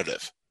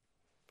competitive?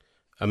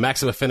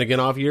 Maxim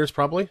Afinogenov years,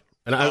 probably.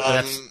 And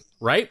that's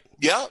right.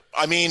 Yeah.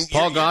 I mean,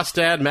 Paul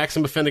Gostad,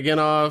 Maxim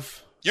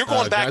Afinogenov. You're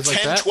going back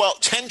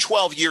 10,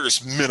 12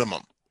 years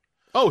minimum.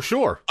 Oh,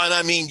 sure. And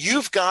I mean,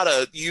 you've got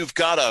a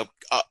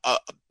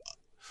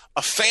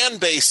fan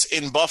base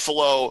in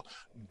Buffalo.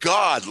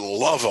 God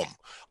love them.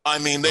 I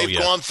mean, they've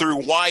gone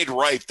through wide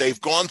right. They've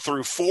gone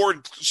through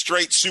 4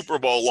 straight Super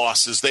Bowl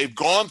losses. They've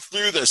gone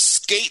through the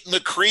skate in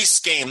the crease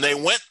game. They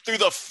went through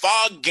the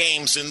fog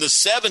games in the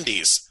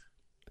 70s.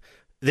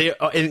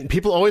 And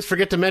people always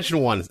forget to mention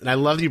one, and I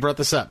love that you brought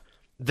this up.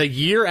 The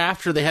year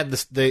after they had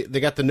this, they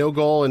got the no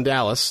goal in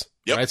Dallas,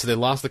 right? So they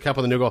lost the cup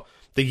on the no goal.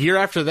 The year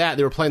after that,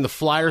 they were playing the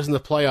Flyers in the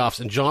playoffs,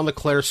 and John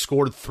LeClair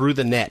scored through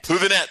the net. Through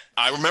the net.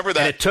 I remember that.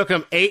 And it took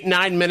them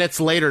 8-9 minutes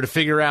later to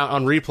figure out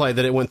on replay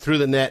that it went through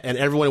the net, and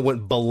everyone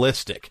went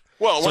ballistic.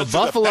 Well, so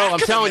Buffalo, I'm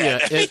telling you,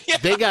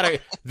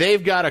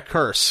 they've got a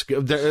curse,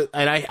 and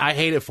I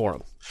hate it for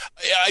them.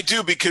 Yeah, I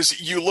do,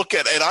 because you look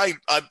at, and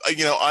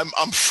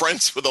I'm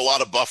friends with a lot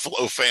of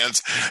Buffalo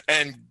fans,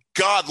 and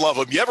God love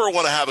them. You ever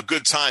want to have a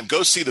good time,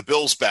 go see the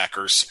Bills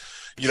backers.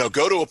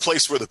 go to a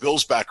place where the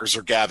Bills backers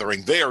are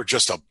gathering. They are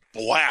just a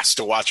blast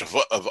to watch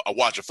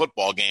a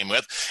football game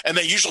with, and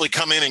they usually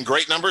come in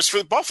great numbers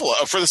for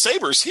the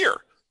Sabres here.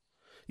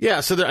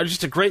 Yeah, so they're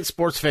just a great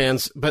sports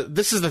fans, but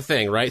this is the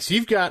thing, right? So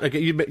you've done a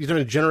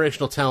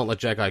generational talent like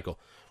Jack Eichel.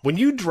 When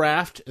you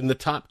draft in the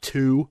top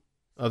 2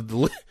 of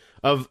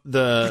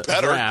the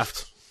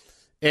draft,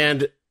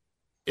 and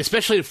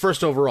especially at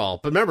first overall,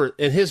 but remember,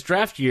 in his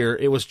draft year,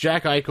 it was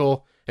Jack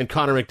Eichel and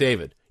Connor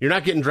McDavid. You're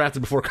not getting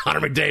drafted before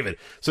Connor McDavid.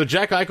 So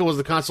Jack Eichel was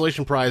the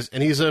consolation prize,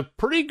 and he's a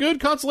pretty good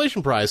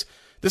consolation prize.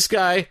 This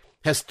guy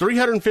has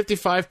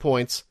 355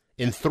 points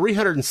in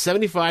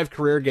 375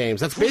 career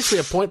games. That's basically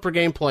a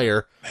point-per-game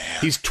player. Man.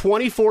 He's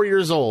 24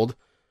 years old,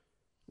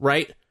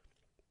 right?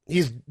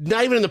 He's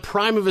not even in the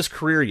prime of his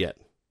career yet.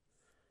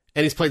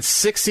 And he's played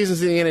 6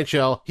 seasons in the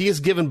NHL. He has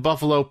given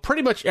Buffalo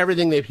pretty much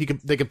everything they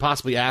could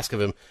possibly ask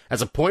of him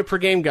as a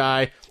point-per-game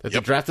guy that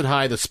they drafted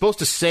high that's supposed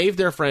to save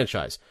their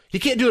franchise. He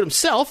can't do it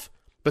himself,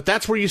 but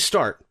that's where you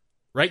start,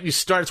 right?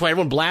 That's why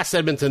everyone blasts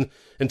Edmonton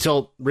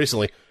until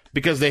recently,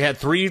 because they had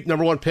 3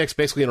 number 1 picks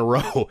basically in a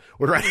row,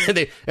 right?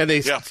 And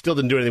they still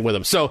didn't do anything with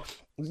them. So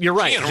you're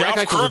right. And Jack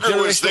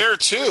Eichel was there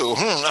too.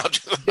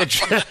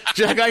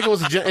 Jack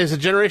Eichel is a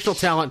generational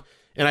talent,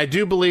 and I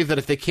do believe that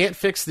if they can't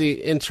fix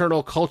the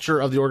internal culture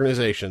of the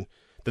organization,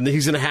 then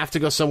he's going to have to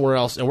go somewhere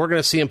else, and we're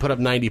going to see him put up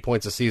 90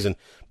 points a season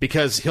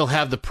because he'll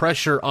have the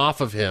pressure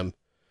off of him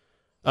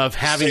of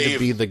having to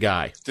be the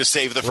guy. To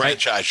save the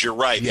franchise. You're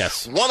right.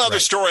 Yes. One other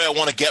story I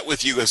want to get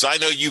with you is I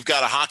know you've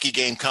got a hockey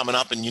game coming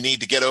up and you need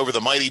to get over.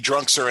 The Mighty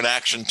Drunks are in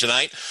action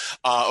tonight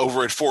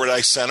over at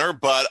Fordyce Center.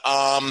 But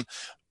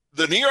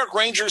the New York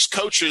Rangers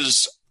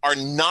coaches are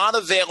not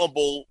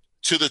available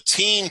to the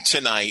team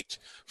tonight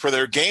for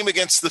their game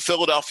against the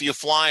Philadelphia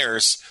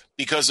Flyers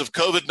because of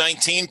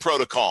COVID-19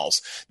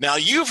 protocols. Now,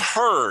 you've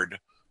heard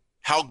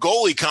how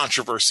goalie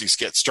controversies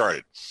get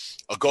started.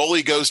 A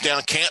goalie goes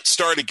down, can't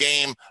start a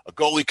game. A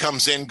goalie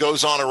comes in,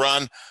 goes on a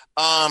run.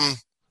 The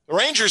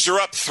Rangers are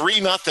up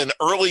 3-0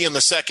 early in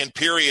the second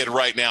period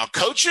right now.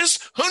 Coaches?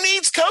 Who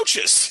needs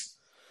coaches?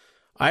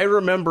 I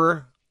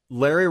remember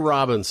Larry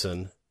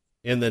Robinson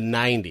in the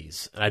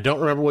 90s. And I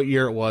don't remember what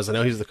year it was. I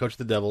know he's the coach of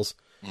the Devils.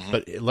 Mm-hmm.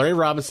 But Larry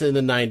Robinson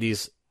in the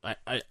 90s,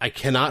 I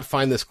cannot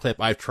find this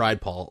clip. I've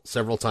tried, Paul,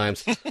 several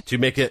times to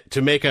make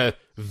a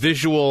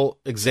visual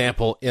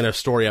example in a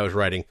story I was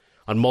writing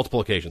on multiple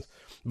occasions.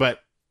 But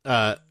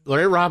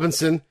Larry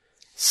Robinson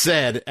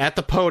said at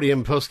the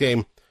podium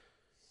post-game,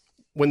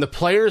 when the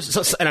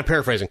players, and I'm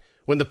paraphrasing,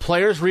 when the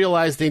players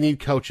realize they need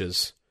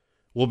coaches,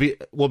 will be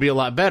a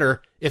lot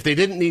better. If they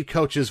didn't need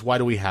coaches, why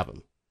do we have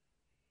them?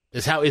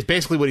 Is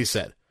basically what he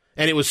said.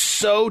 And it was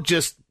so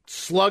just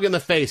slug in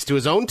the face to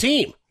his own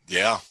team.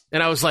 Yeah.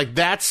 And I was like,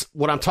 that's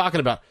what I'm talking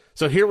about.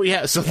 So here we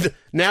have,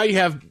 now you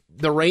have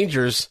the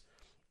Rangers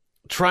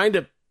trying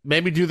to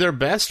maybe do their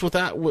best with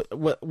that,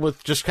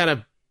 with just kind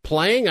of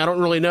playing. I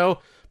don't really know.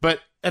 But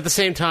at the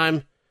same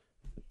time,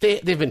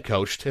 they've been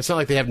coached. It's not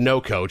like they have no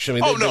coach. I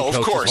mean, they've been coached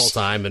of course. The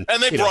whole time. And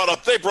they brought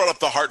up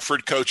the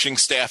Hartford coaching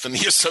staff and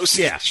the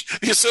associate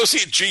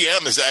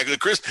GM is actually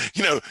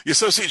the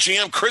associate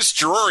GM Chris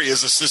Drury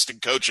is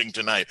assistant coaching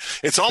tonight.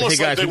 It's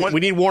almost like we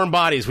need warm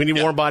bodies. We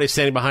need warm bodies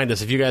standing behind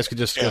us. If you guys could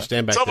just go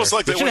stand back, it's almost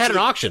like they should have had an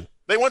auction.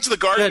 They went to the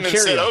Garden and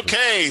said,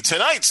 okay,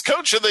 tonight's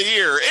coach of the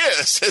year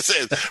is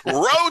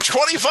row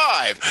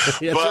 25.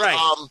 That's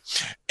right.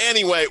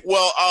 Anyway,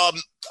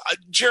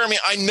 Jeremy,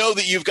 I know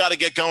that you've got to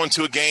get going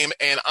to a game,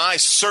 and I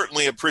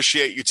certainly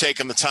appreciate you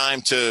taking the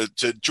time to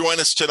join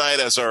us tonight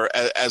as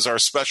our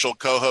special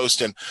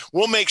co-host, and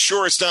we'll make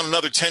sure it's done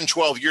another 10,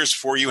 12 years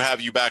before you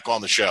have you back on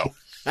the show.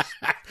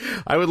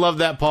 I would love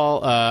that,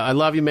 Paul. I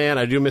love you, man.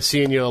 I do miss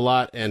seeing you a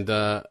lot, and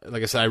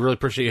like I said, I really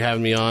appreciate you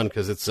having me on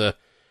because it's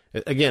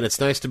again, it's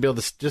nice to be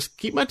able to just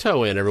keep my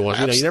toe in every once.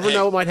 You never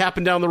know what might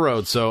happen down the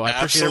road. So I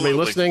appreciate everybody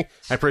listening.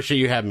 I appreciate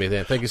you having me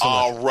there. Thank you so much.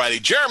 All righty.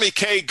 Jeremy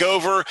K.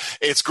 Gover,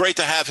 it's great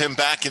to have him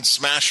back in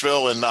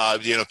Smashville and,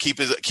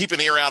 keep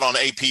an ear out on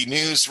AP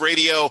News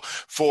Radio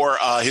for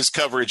his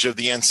coverage of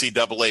the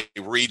NCAA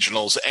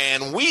regionals.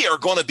 And we are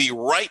going to be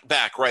right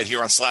back right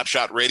here on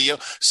SlapShot Radio.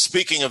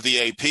 Speaking of the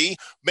AP,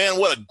 man,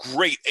 what a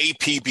great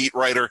AP beat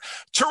writer.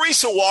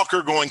 Teresa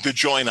Walker going to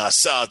join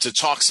us to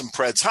talk some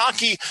Preds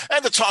hockey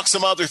and to talk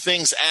some other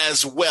things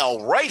as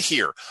well right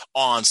here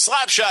on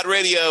SlapShot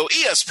Radio,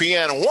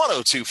 ESPN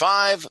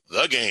 102.5,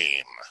 The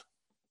Game.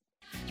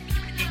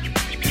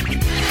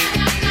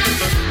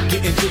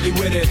 Getting jiggy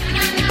with it.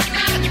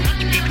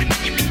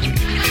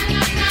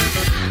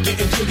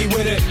 Getting jiggy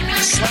with it.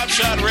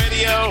 SlapShot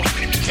Radio.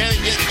 Kenny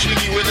getting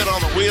jiggy with it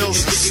on the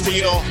wheels of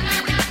steel.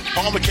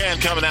 Paul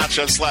McCann coming at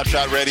you on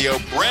SlapShot Radio.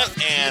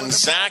 Brent and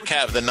Zach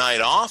have the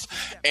night off,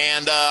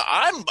 and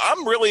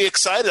I'm really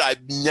excited.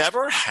 I've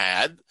never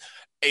had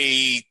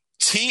a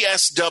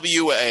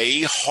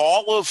TSWA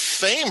Hall of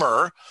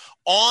Famer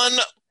on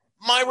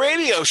my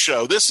radio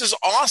show. This is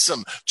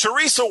awesome.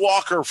 Teresa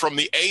Walker from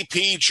the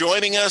AP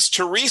joining us.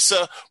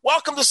 Teresa,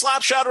 welcome to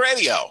SlapShot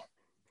Radio.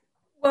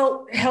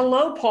 Well,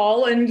 hello,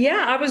 Paul. And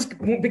yeah, I was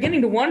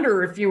beginning to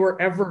wonder if you were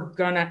ever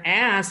going to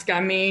ask. I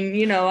mean,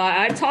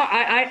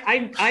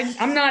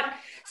 I'm not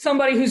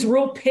somebody who's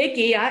real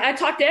picky. I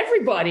talk to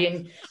everybody,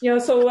 and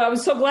so I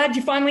was so glad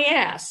you finally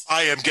asked.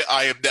 I am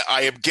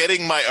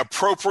getting my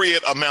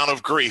appropriate amount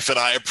of grief, and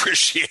I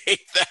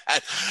appreciate that.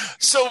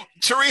 So,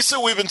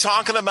 Teresa, we've been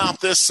talking about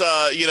this,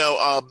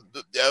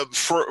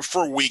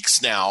 for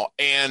weeks now,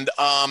 and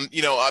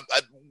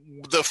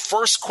the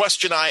first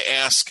question I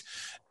ask,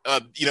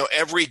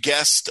 every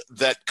guest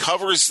that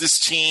covers this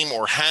team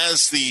or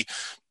has the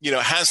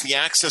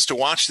access to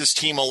watch this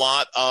team a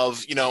lot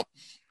of,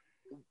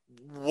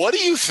 what do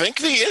you think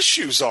the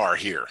issues are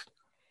here?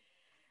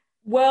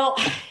 Well,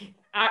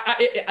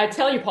 I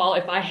tell you, Paul,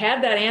 if I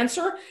had that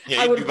answer,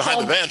 I would be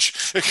behind the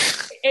bench.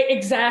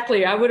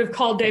 Exactly. I would have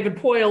called David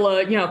Poyle,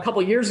 a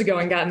couple of years ago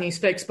and gotten these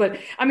fixed. But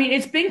I mean,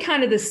 it's been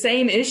kind of the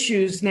same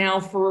issues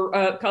now for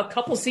a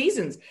couple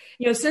seasons.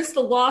 Since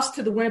the loss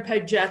to the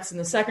Winnipeg Jets in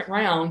the second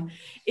round,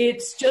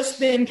 it's just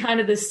been kind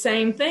of the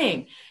same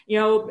thing.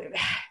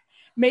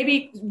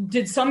 Maybe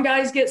did some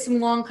guys get some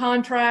long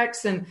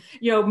contracts, and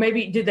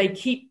maybe did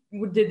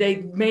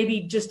they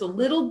maybe just a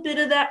little bit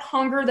of that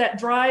hunger, that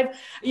drive?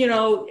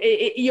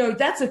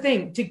 That's the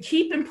thing. To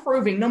keep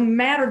improving, no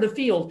matter the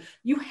field,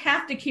 you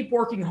have to keep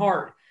working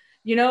hard,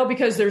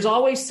 because there's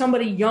always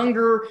somebody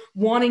younger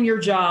wanting your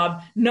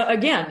job. No,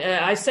 again,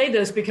 I say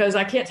this because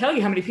I can't tell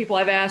you how many people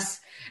I've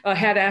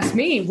had asked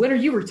me, when are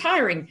you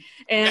retiring?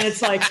 And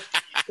it's like,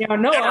 no,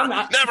 never, I'm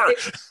not. Never.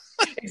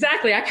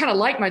 Exactly. I kind of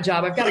like my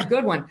job. I've got a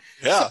good one.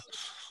 Yeah.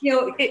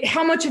 So,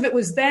 how much of it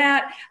was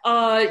that?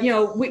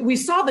 We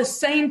saw the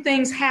same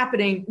things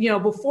happening,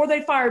 before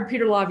they fired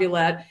Peter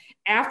Laviolette,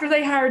 after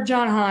they hired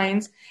John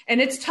Hines, and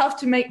it's tough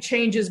to make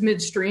changes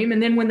midstream.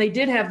 And then when they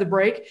did have the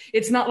break,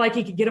 it's not like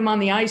he could get them on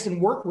the ice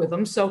and work with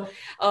them. So,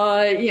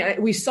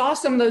 we saw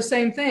some of those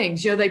same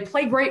things. They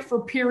play great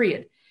for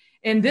period.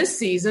 And this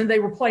season, they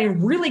were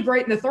playing really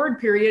great in the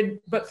third period,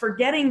 but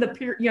forgetting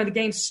the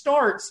game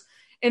starts.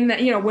 And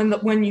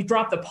when you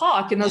drop the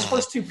puck in those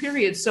first two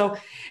periods, so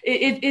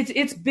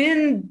it's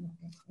been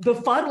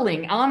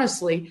befuddling,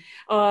 honestly.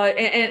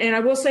 And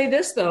I will say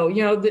this though,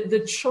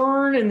 the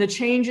churn and the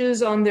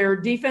changes on their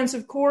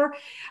defensive core,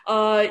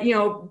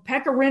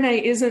 Pekka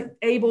Rinne isn't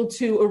able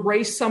to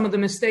erase some of the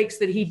mistakes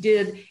that he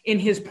did in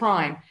his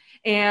prime.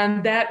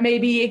 And that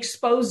maybe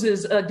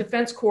exposes a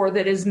defense core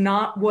that is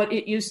not what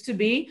it used to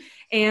be.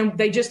 And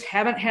they just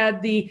haven't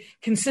had the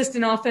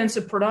consistent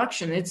offensive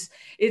production.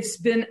 It's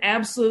been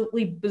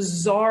absolutely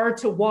bizarre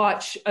to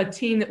watch a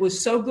team that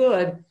was so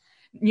good.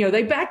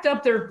 They backed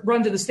up their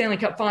run to the Stanley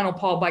Cup final,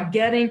 Paul, by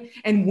getting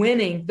and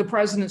winning the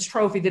President's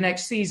Trophy the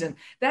next season.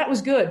 That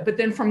was good. But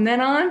then from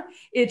then on,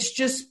 it's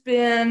just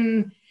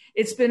been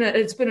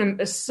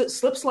a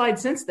slip slide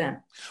since then.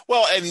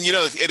 Well, and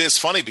it is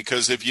funny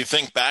because if you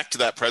think back to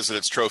that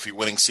President's Trophy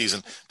winning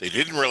season, they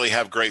didn't really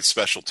have great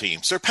special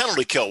teams. Their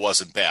penalty kill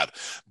wasn't bad,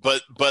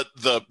 but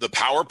the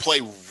power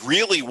play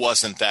really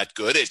wasn't that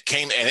good. It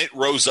came and it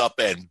rose up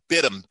and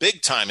bit them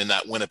big time in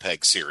that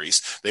Winnipeg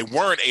series. They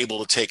weren't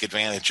able to take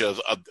advantage of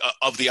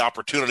the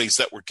opportunities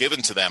that were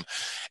given to them.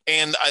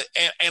 And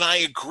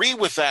I agree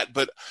with that.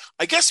 But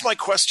I guess my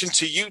question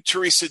to you,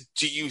 Teresa,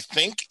 do you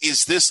think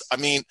is this,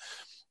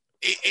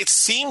 it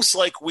seems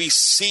like we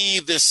see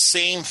this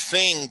same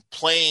thing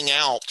playing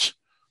out,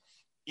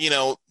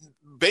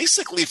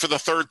 basically for the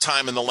third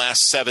time in the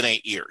last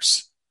 7-8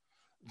 years.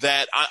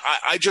 That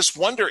I just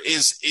wonder,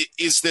 is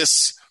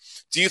this,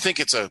 do you think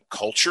it's a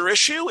culture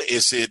issue?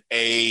 Is it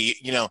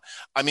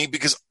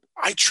because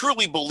I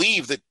truly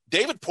believe that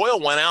David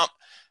Poyle went out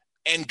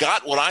and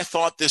got what I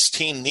thought this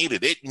team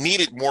needed. It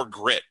needed more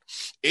grit.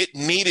 It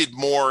needed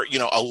more,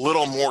 a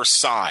little more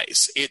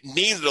size. It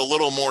needed a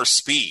little more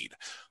speed.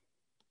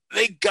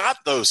 They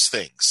got those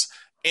things.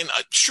 And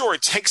sure,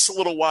 it takes a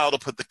little while to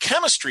put the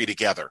chemistry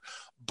together.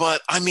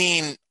 But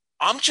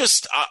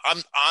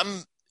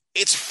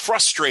it's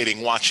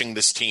frustrating watching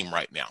this team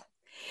right now.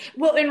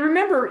 Well, and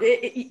remember,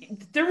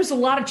 there was a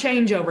lot of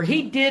changeover.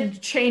 He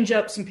did change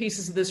up some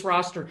pieces of this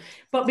roster.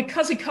 But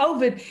because of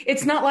COVID,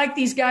 it's not like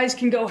these guys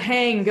can go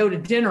hang and go to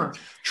dinner.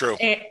 True.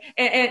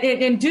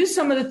 And do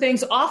some of the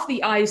things off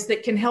the ice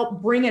that can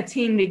help bring a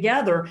team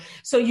together.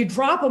 So you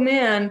drop them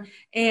in,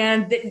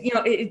 and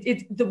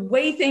the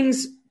way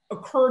things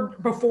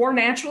occurred before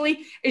naturally,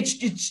 it's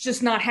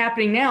just not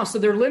happening now. So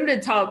they're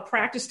limited to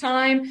practice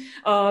time,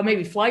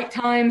 maybe flight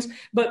times,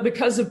 but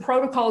because of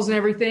protocols and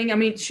everything,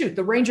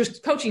 the Rangers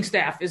coaching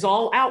staff is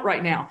all out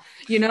right now.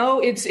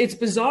 It's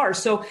bizarre.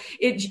 So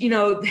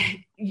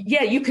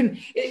yeah, you can,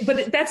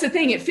 but that's the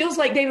thing. It feels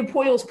like David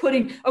Poyle's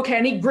putting, okay,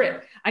 I need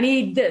grit. I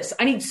need this.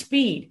 I need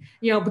speed.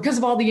 Because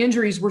of all the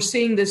injuries, we're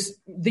seeing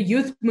the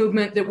youth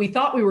movement that we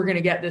thought we were going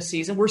to get this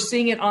season. We're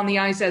seeing it on the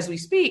ice as we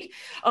speak.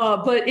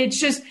 But it's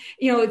just,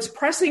 it's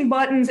pressing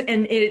buttons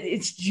and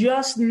it's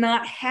just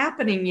not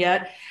happening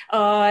yet.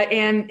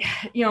 And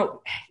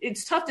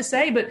it's tough to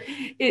say, but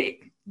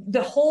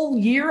the whole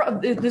year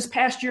of this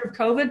past year of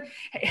COVID,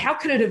 how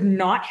could it have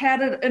not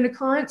had an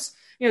occurrence?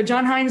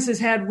 John Hines has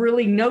had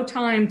really no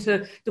time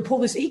to pull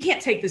this. He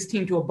can't take this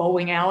team to a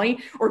bowling alley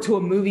or to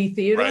a movie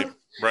theater. Right.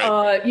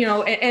 Right.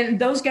 And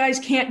those guys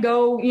can't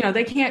go,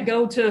 they can't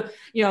go to,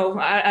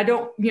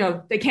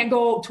 they can't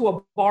go to a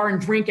bar and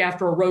drink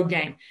after a road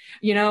game,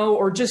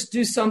 or just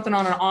do something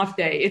on an off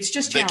day. It's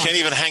just they can't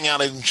even hang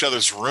out in each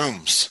other's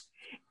rooms.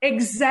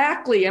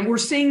 Exactly. And we're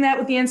seeing that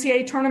with the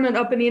NCAA tournament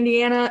up in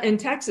Indiana and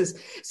Texas.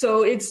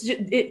 So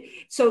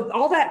so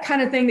all that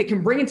kind of thing that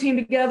can bring a team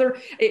together,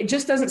 it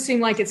just doesn't seem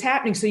like it's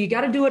happening. So you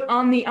got to do it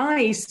on the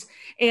ice.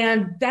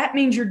 And that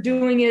means you're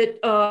doing it,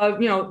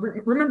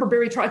 remember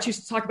Barry Trotz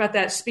used to talk about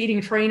that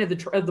speeding train of the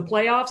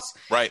playoffs?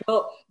 Right.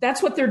 Well,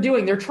 that's what they're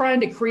doing. They're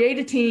trying to create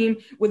a team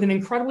with an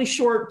incredibly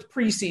short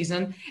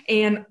preseason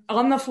and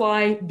on the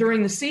fly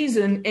during the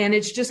season, and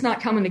it's just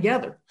not coming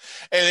together.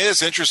 And it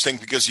is interesting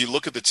because you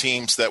look at the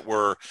teams that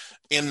were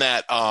in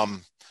that,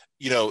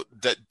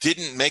 that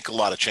didn't make a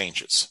lot of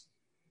changes,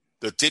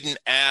 that didn't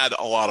add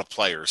a lot of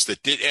players,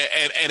 that did.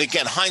 And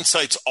again,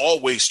 hindsight's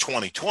always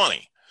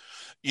 20/20.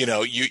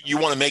 You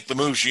want to make the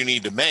moves you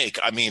need to make.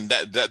 I mean,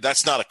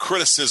 that's not a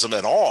criticism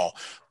at all.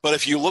 But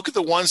if you look at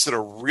the ones that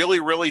are really,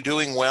 really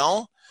doing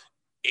well,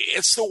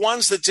 it's the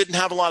ones that didn't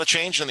have a lot of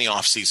change in the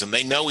offseason.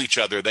 They know each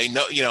other. They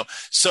know,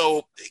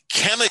 so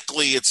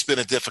chemically it's been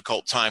a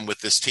difficult time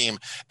with this team.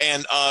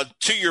 And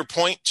to your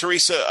point,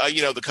 Teresa,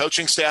 the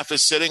coaching staff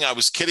is sitting. I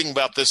was kidding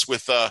about this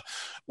with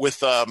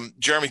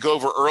Jeremy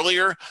Gover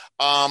earlier.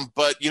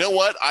 But you know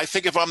what? I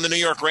think if I'm the New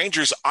York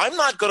Rangers, I'm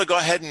not going to go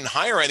ahead and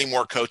hire any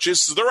more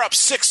coaches. They're up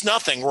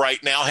 6-0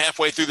 right now,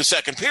 halfway through the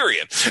second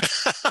period.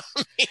 I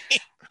mean,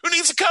 who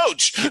needs a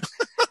coach?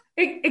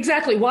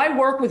 Exactly. Why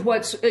work with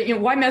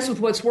why mess with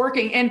what's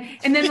working? And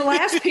then the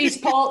last piece,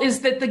 Paul,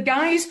 is that the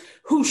guys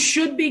who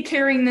should be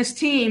carrying this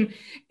team,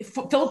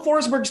 Philip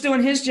Forsberg's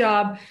doing his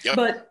job, yep.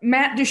 But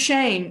Matt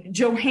Duchene,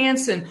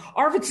 Johansson,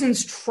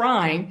 Arvidsson's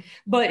trying,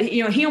 but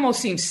he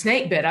almost seems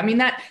snake bit. I mean,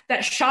 that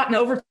shot in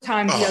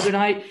overtime the other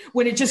night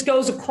when it just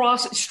goes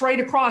straight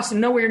across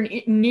and nowhere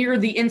near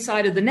the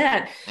inside of the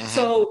net. Mm-hmm.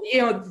 So,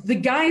 the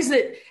guys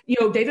that,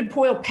 David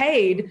Poile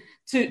paid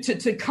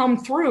to come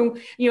through,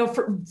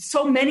 for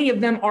so many of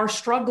them are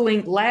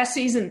struggling last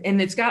season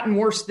and it's gotten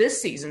worse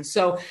this season.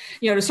 So,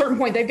 at a certain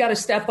point, they've got to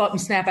step up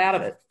and snap out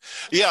of it.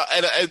 Yeah.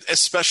 And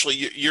especially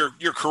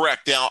you're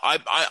correct. Now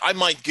I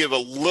might give a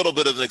little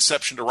bit of an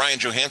exception to Ryan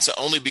Johansson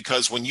only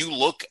because when you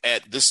look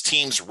at this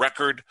team's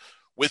record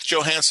with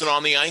Johansson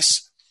on the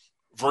ice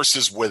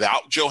versus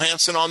without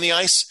Johansson on the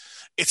ice,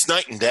 it's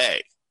night and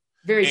day.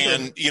 Very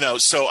and, true.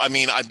 So, I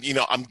mean,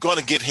 I'm going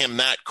to give him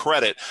that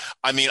credit.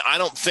 I mean, I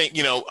don't think,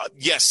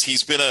 yes,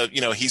 he's been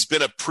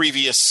a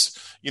previous,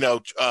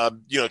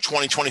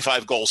 20,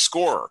 25 goal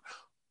scorer,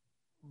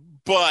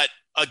 but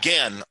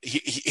again,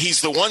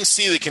 he's the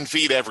 1C that can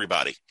feed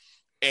everybody.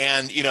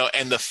 And,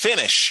 and the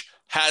finish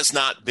has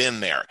not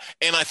been there.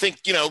 And I think,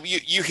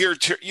 you hear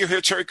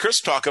Terry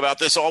Crisp talk about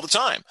this all the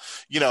time.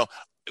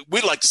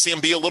 We'd like to see him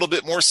be a little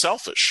bit more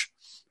selfish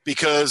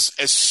because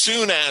as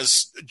soon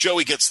as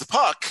Joey gets the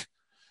puck,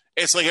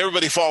 it's like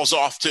everybody falls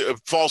over to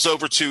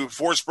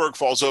Forsberg,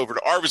 falls over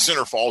to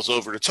Arvidsson, or falls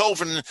over to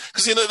Tolvanen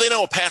because they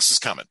know a pass is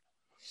coming.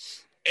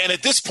 And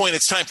at this point,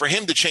 it's time for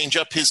him to change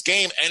up his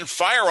game and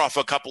fire off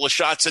a couple of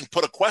shots and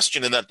put a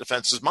question in that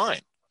defense's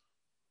mind.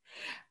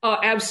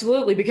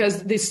 Absolutely,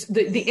 because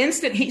the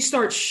instant he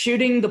starts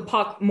shooting the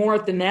puck more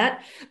at the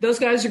net, those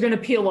guys are going to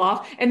peel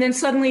off, and then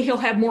suddenly he'll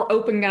have more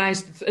open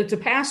guys to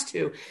pass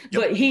to.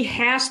 Yep. But he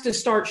has to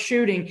start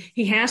shooting.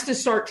 He has to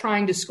start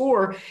trying to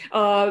score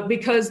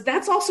because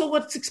that's also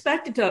what's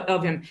expected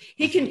of him.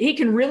 He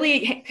can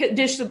really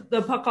dish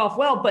the puck off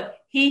well, but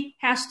he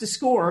has to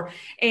score.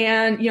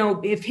 And,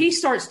 if he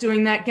starts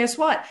doing that, guess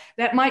what?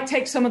 That might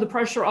take some of the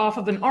pressure off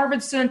of an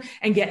Arvidsson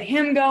and get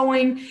him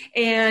going.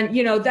 And,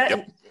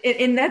 Yep.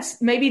 And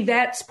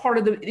that's part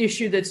of the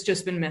issue that's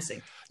just been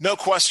missing. No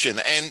question.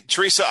 And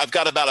Teresa, I've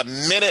got about a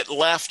minute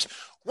left.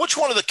 Which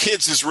one of the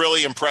kids is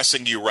really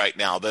impressing you right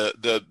now?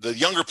 The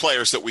younger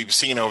players that we've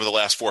seen over the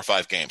last 4 or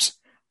 5 games.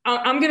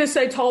 I'm going to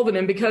say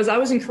Tolvanen because I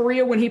was in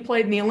Korea when he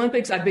played in the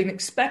Olympics. I've been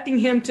expecting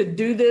him to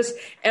do this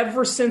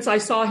ever since I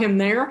saw him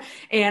there.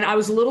 And I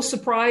was a little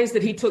surprised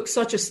that he took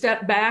such a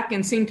step back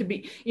and seemed to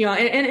be,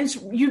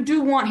 you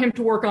do want him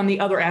to work on the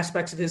other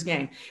aspects of his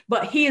game.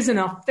 But he is an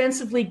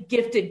offensively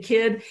gifted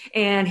kid,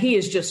 and he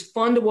is just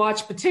fun to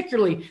watch,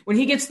 particularly when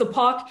he gets the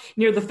puck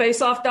near the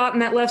faceoff dot in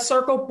that left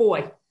circle.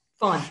 Boy,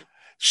 fun.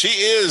 She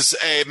is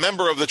a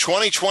member of the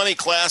 2020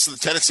 class of the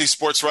Tennessee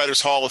Sports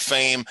Writers Hall of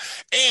Fame,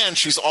 and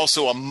she's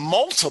also a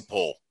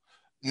multiple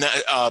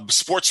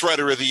Sports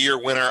Writer of the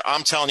Year winner.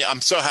 I'm telling you,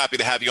 I'm so happy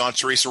to have you on,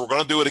 Teresa. We're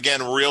going to do it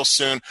again real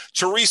soon.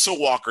 Teresa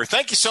Walker,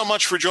 thank you so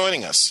much for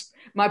joining us.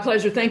 My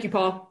pleasure. Thank you,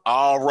 Paul.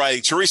 All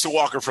right. Teresa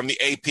Walker from the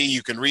AP.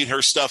 You can read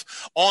her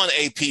stuff on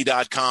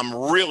AP.com.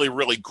 Really,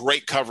 really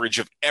great coverage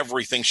of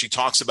everything she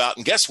talks about.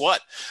 And guess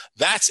what?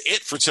 That's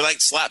it for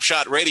tonight's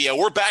SlapShot Radio.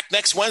 We're back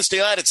next Wednesday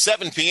night at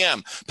 7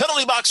 p.m.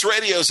 Penalty Box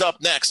Radio's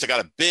up next. I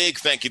got a big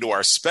thank you to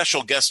our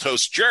special guest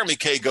host, Jeremy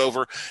K.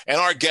 Gover, and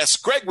our guests,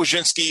 Greg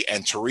Wyshynski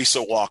and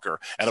Teresa Walker.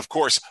 And, of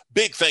course,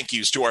 big thank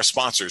yous to our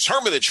sponsors,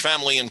 Hermitage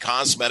Family and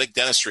Cosmetic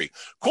Dentistry,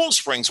 Cool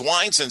Springs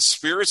Wines and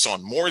Spirits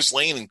on Moores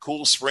Lane in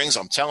Cool Springs.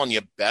 I'm telling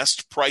you,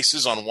 best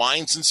prices on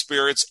wines and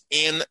spirits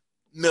in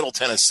Middle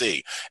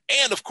Tennessee.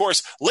 And, of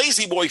course,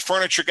 Lazy Boy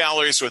Furniture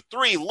Galleries with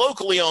 3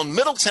 locally owned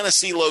Middle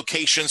Tennessee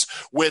locations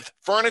with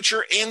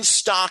furniture in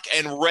stock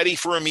and ready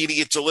for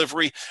immediate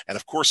delivery. And,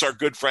 of course, our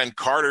good friend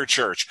Carter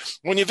Church.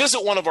 When you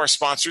visit one of our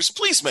sponsors,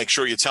 please make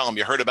sure you tell them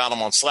you heard about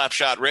them on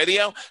SlapShot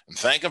Radio and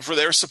thank them for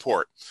their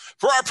support.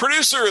 For our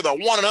producer, the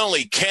one and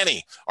only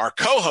Kenny, our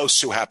co-hosts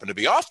who happen to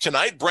be off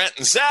tonight, Brent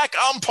and Zach,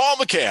 I'm Paul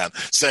McCann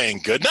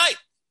saying good night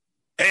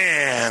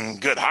and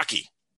good hockey.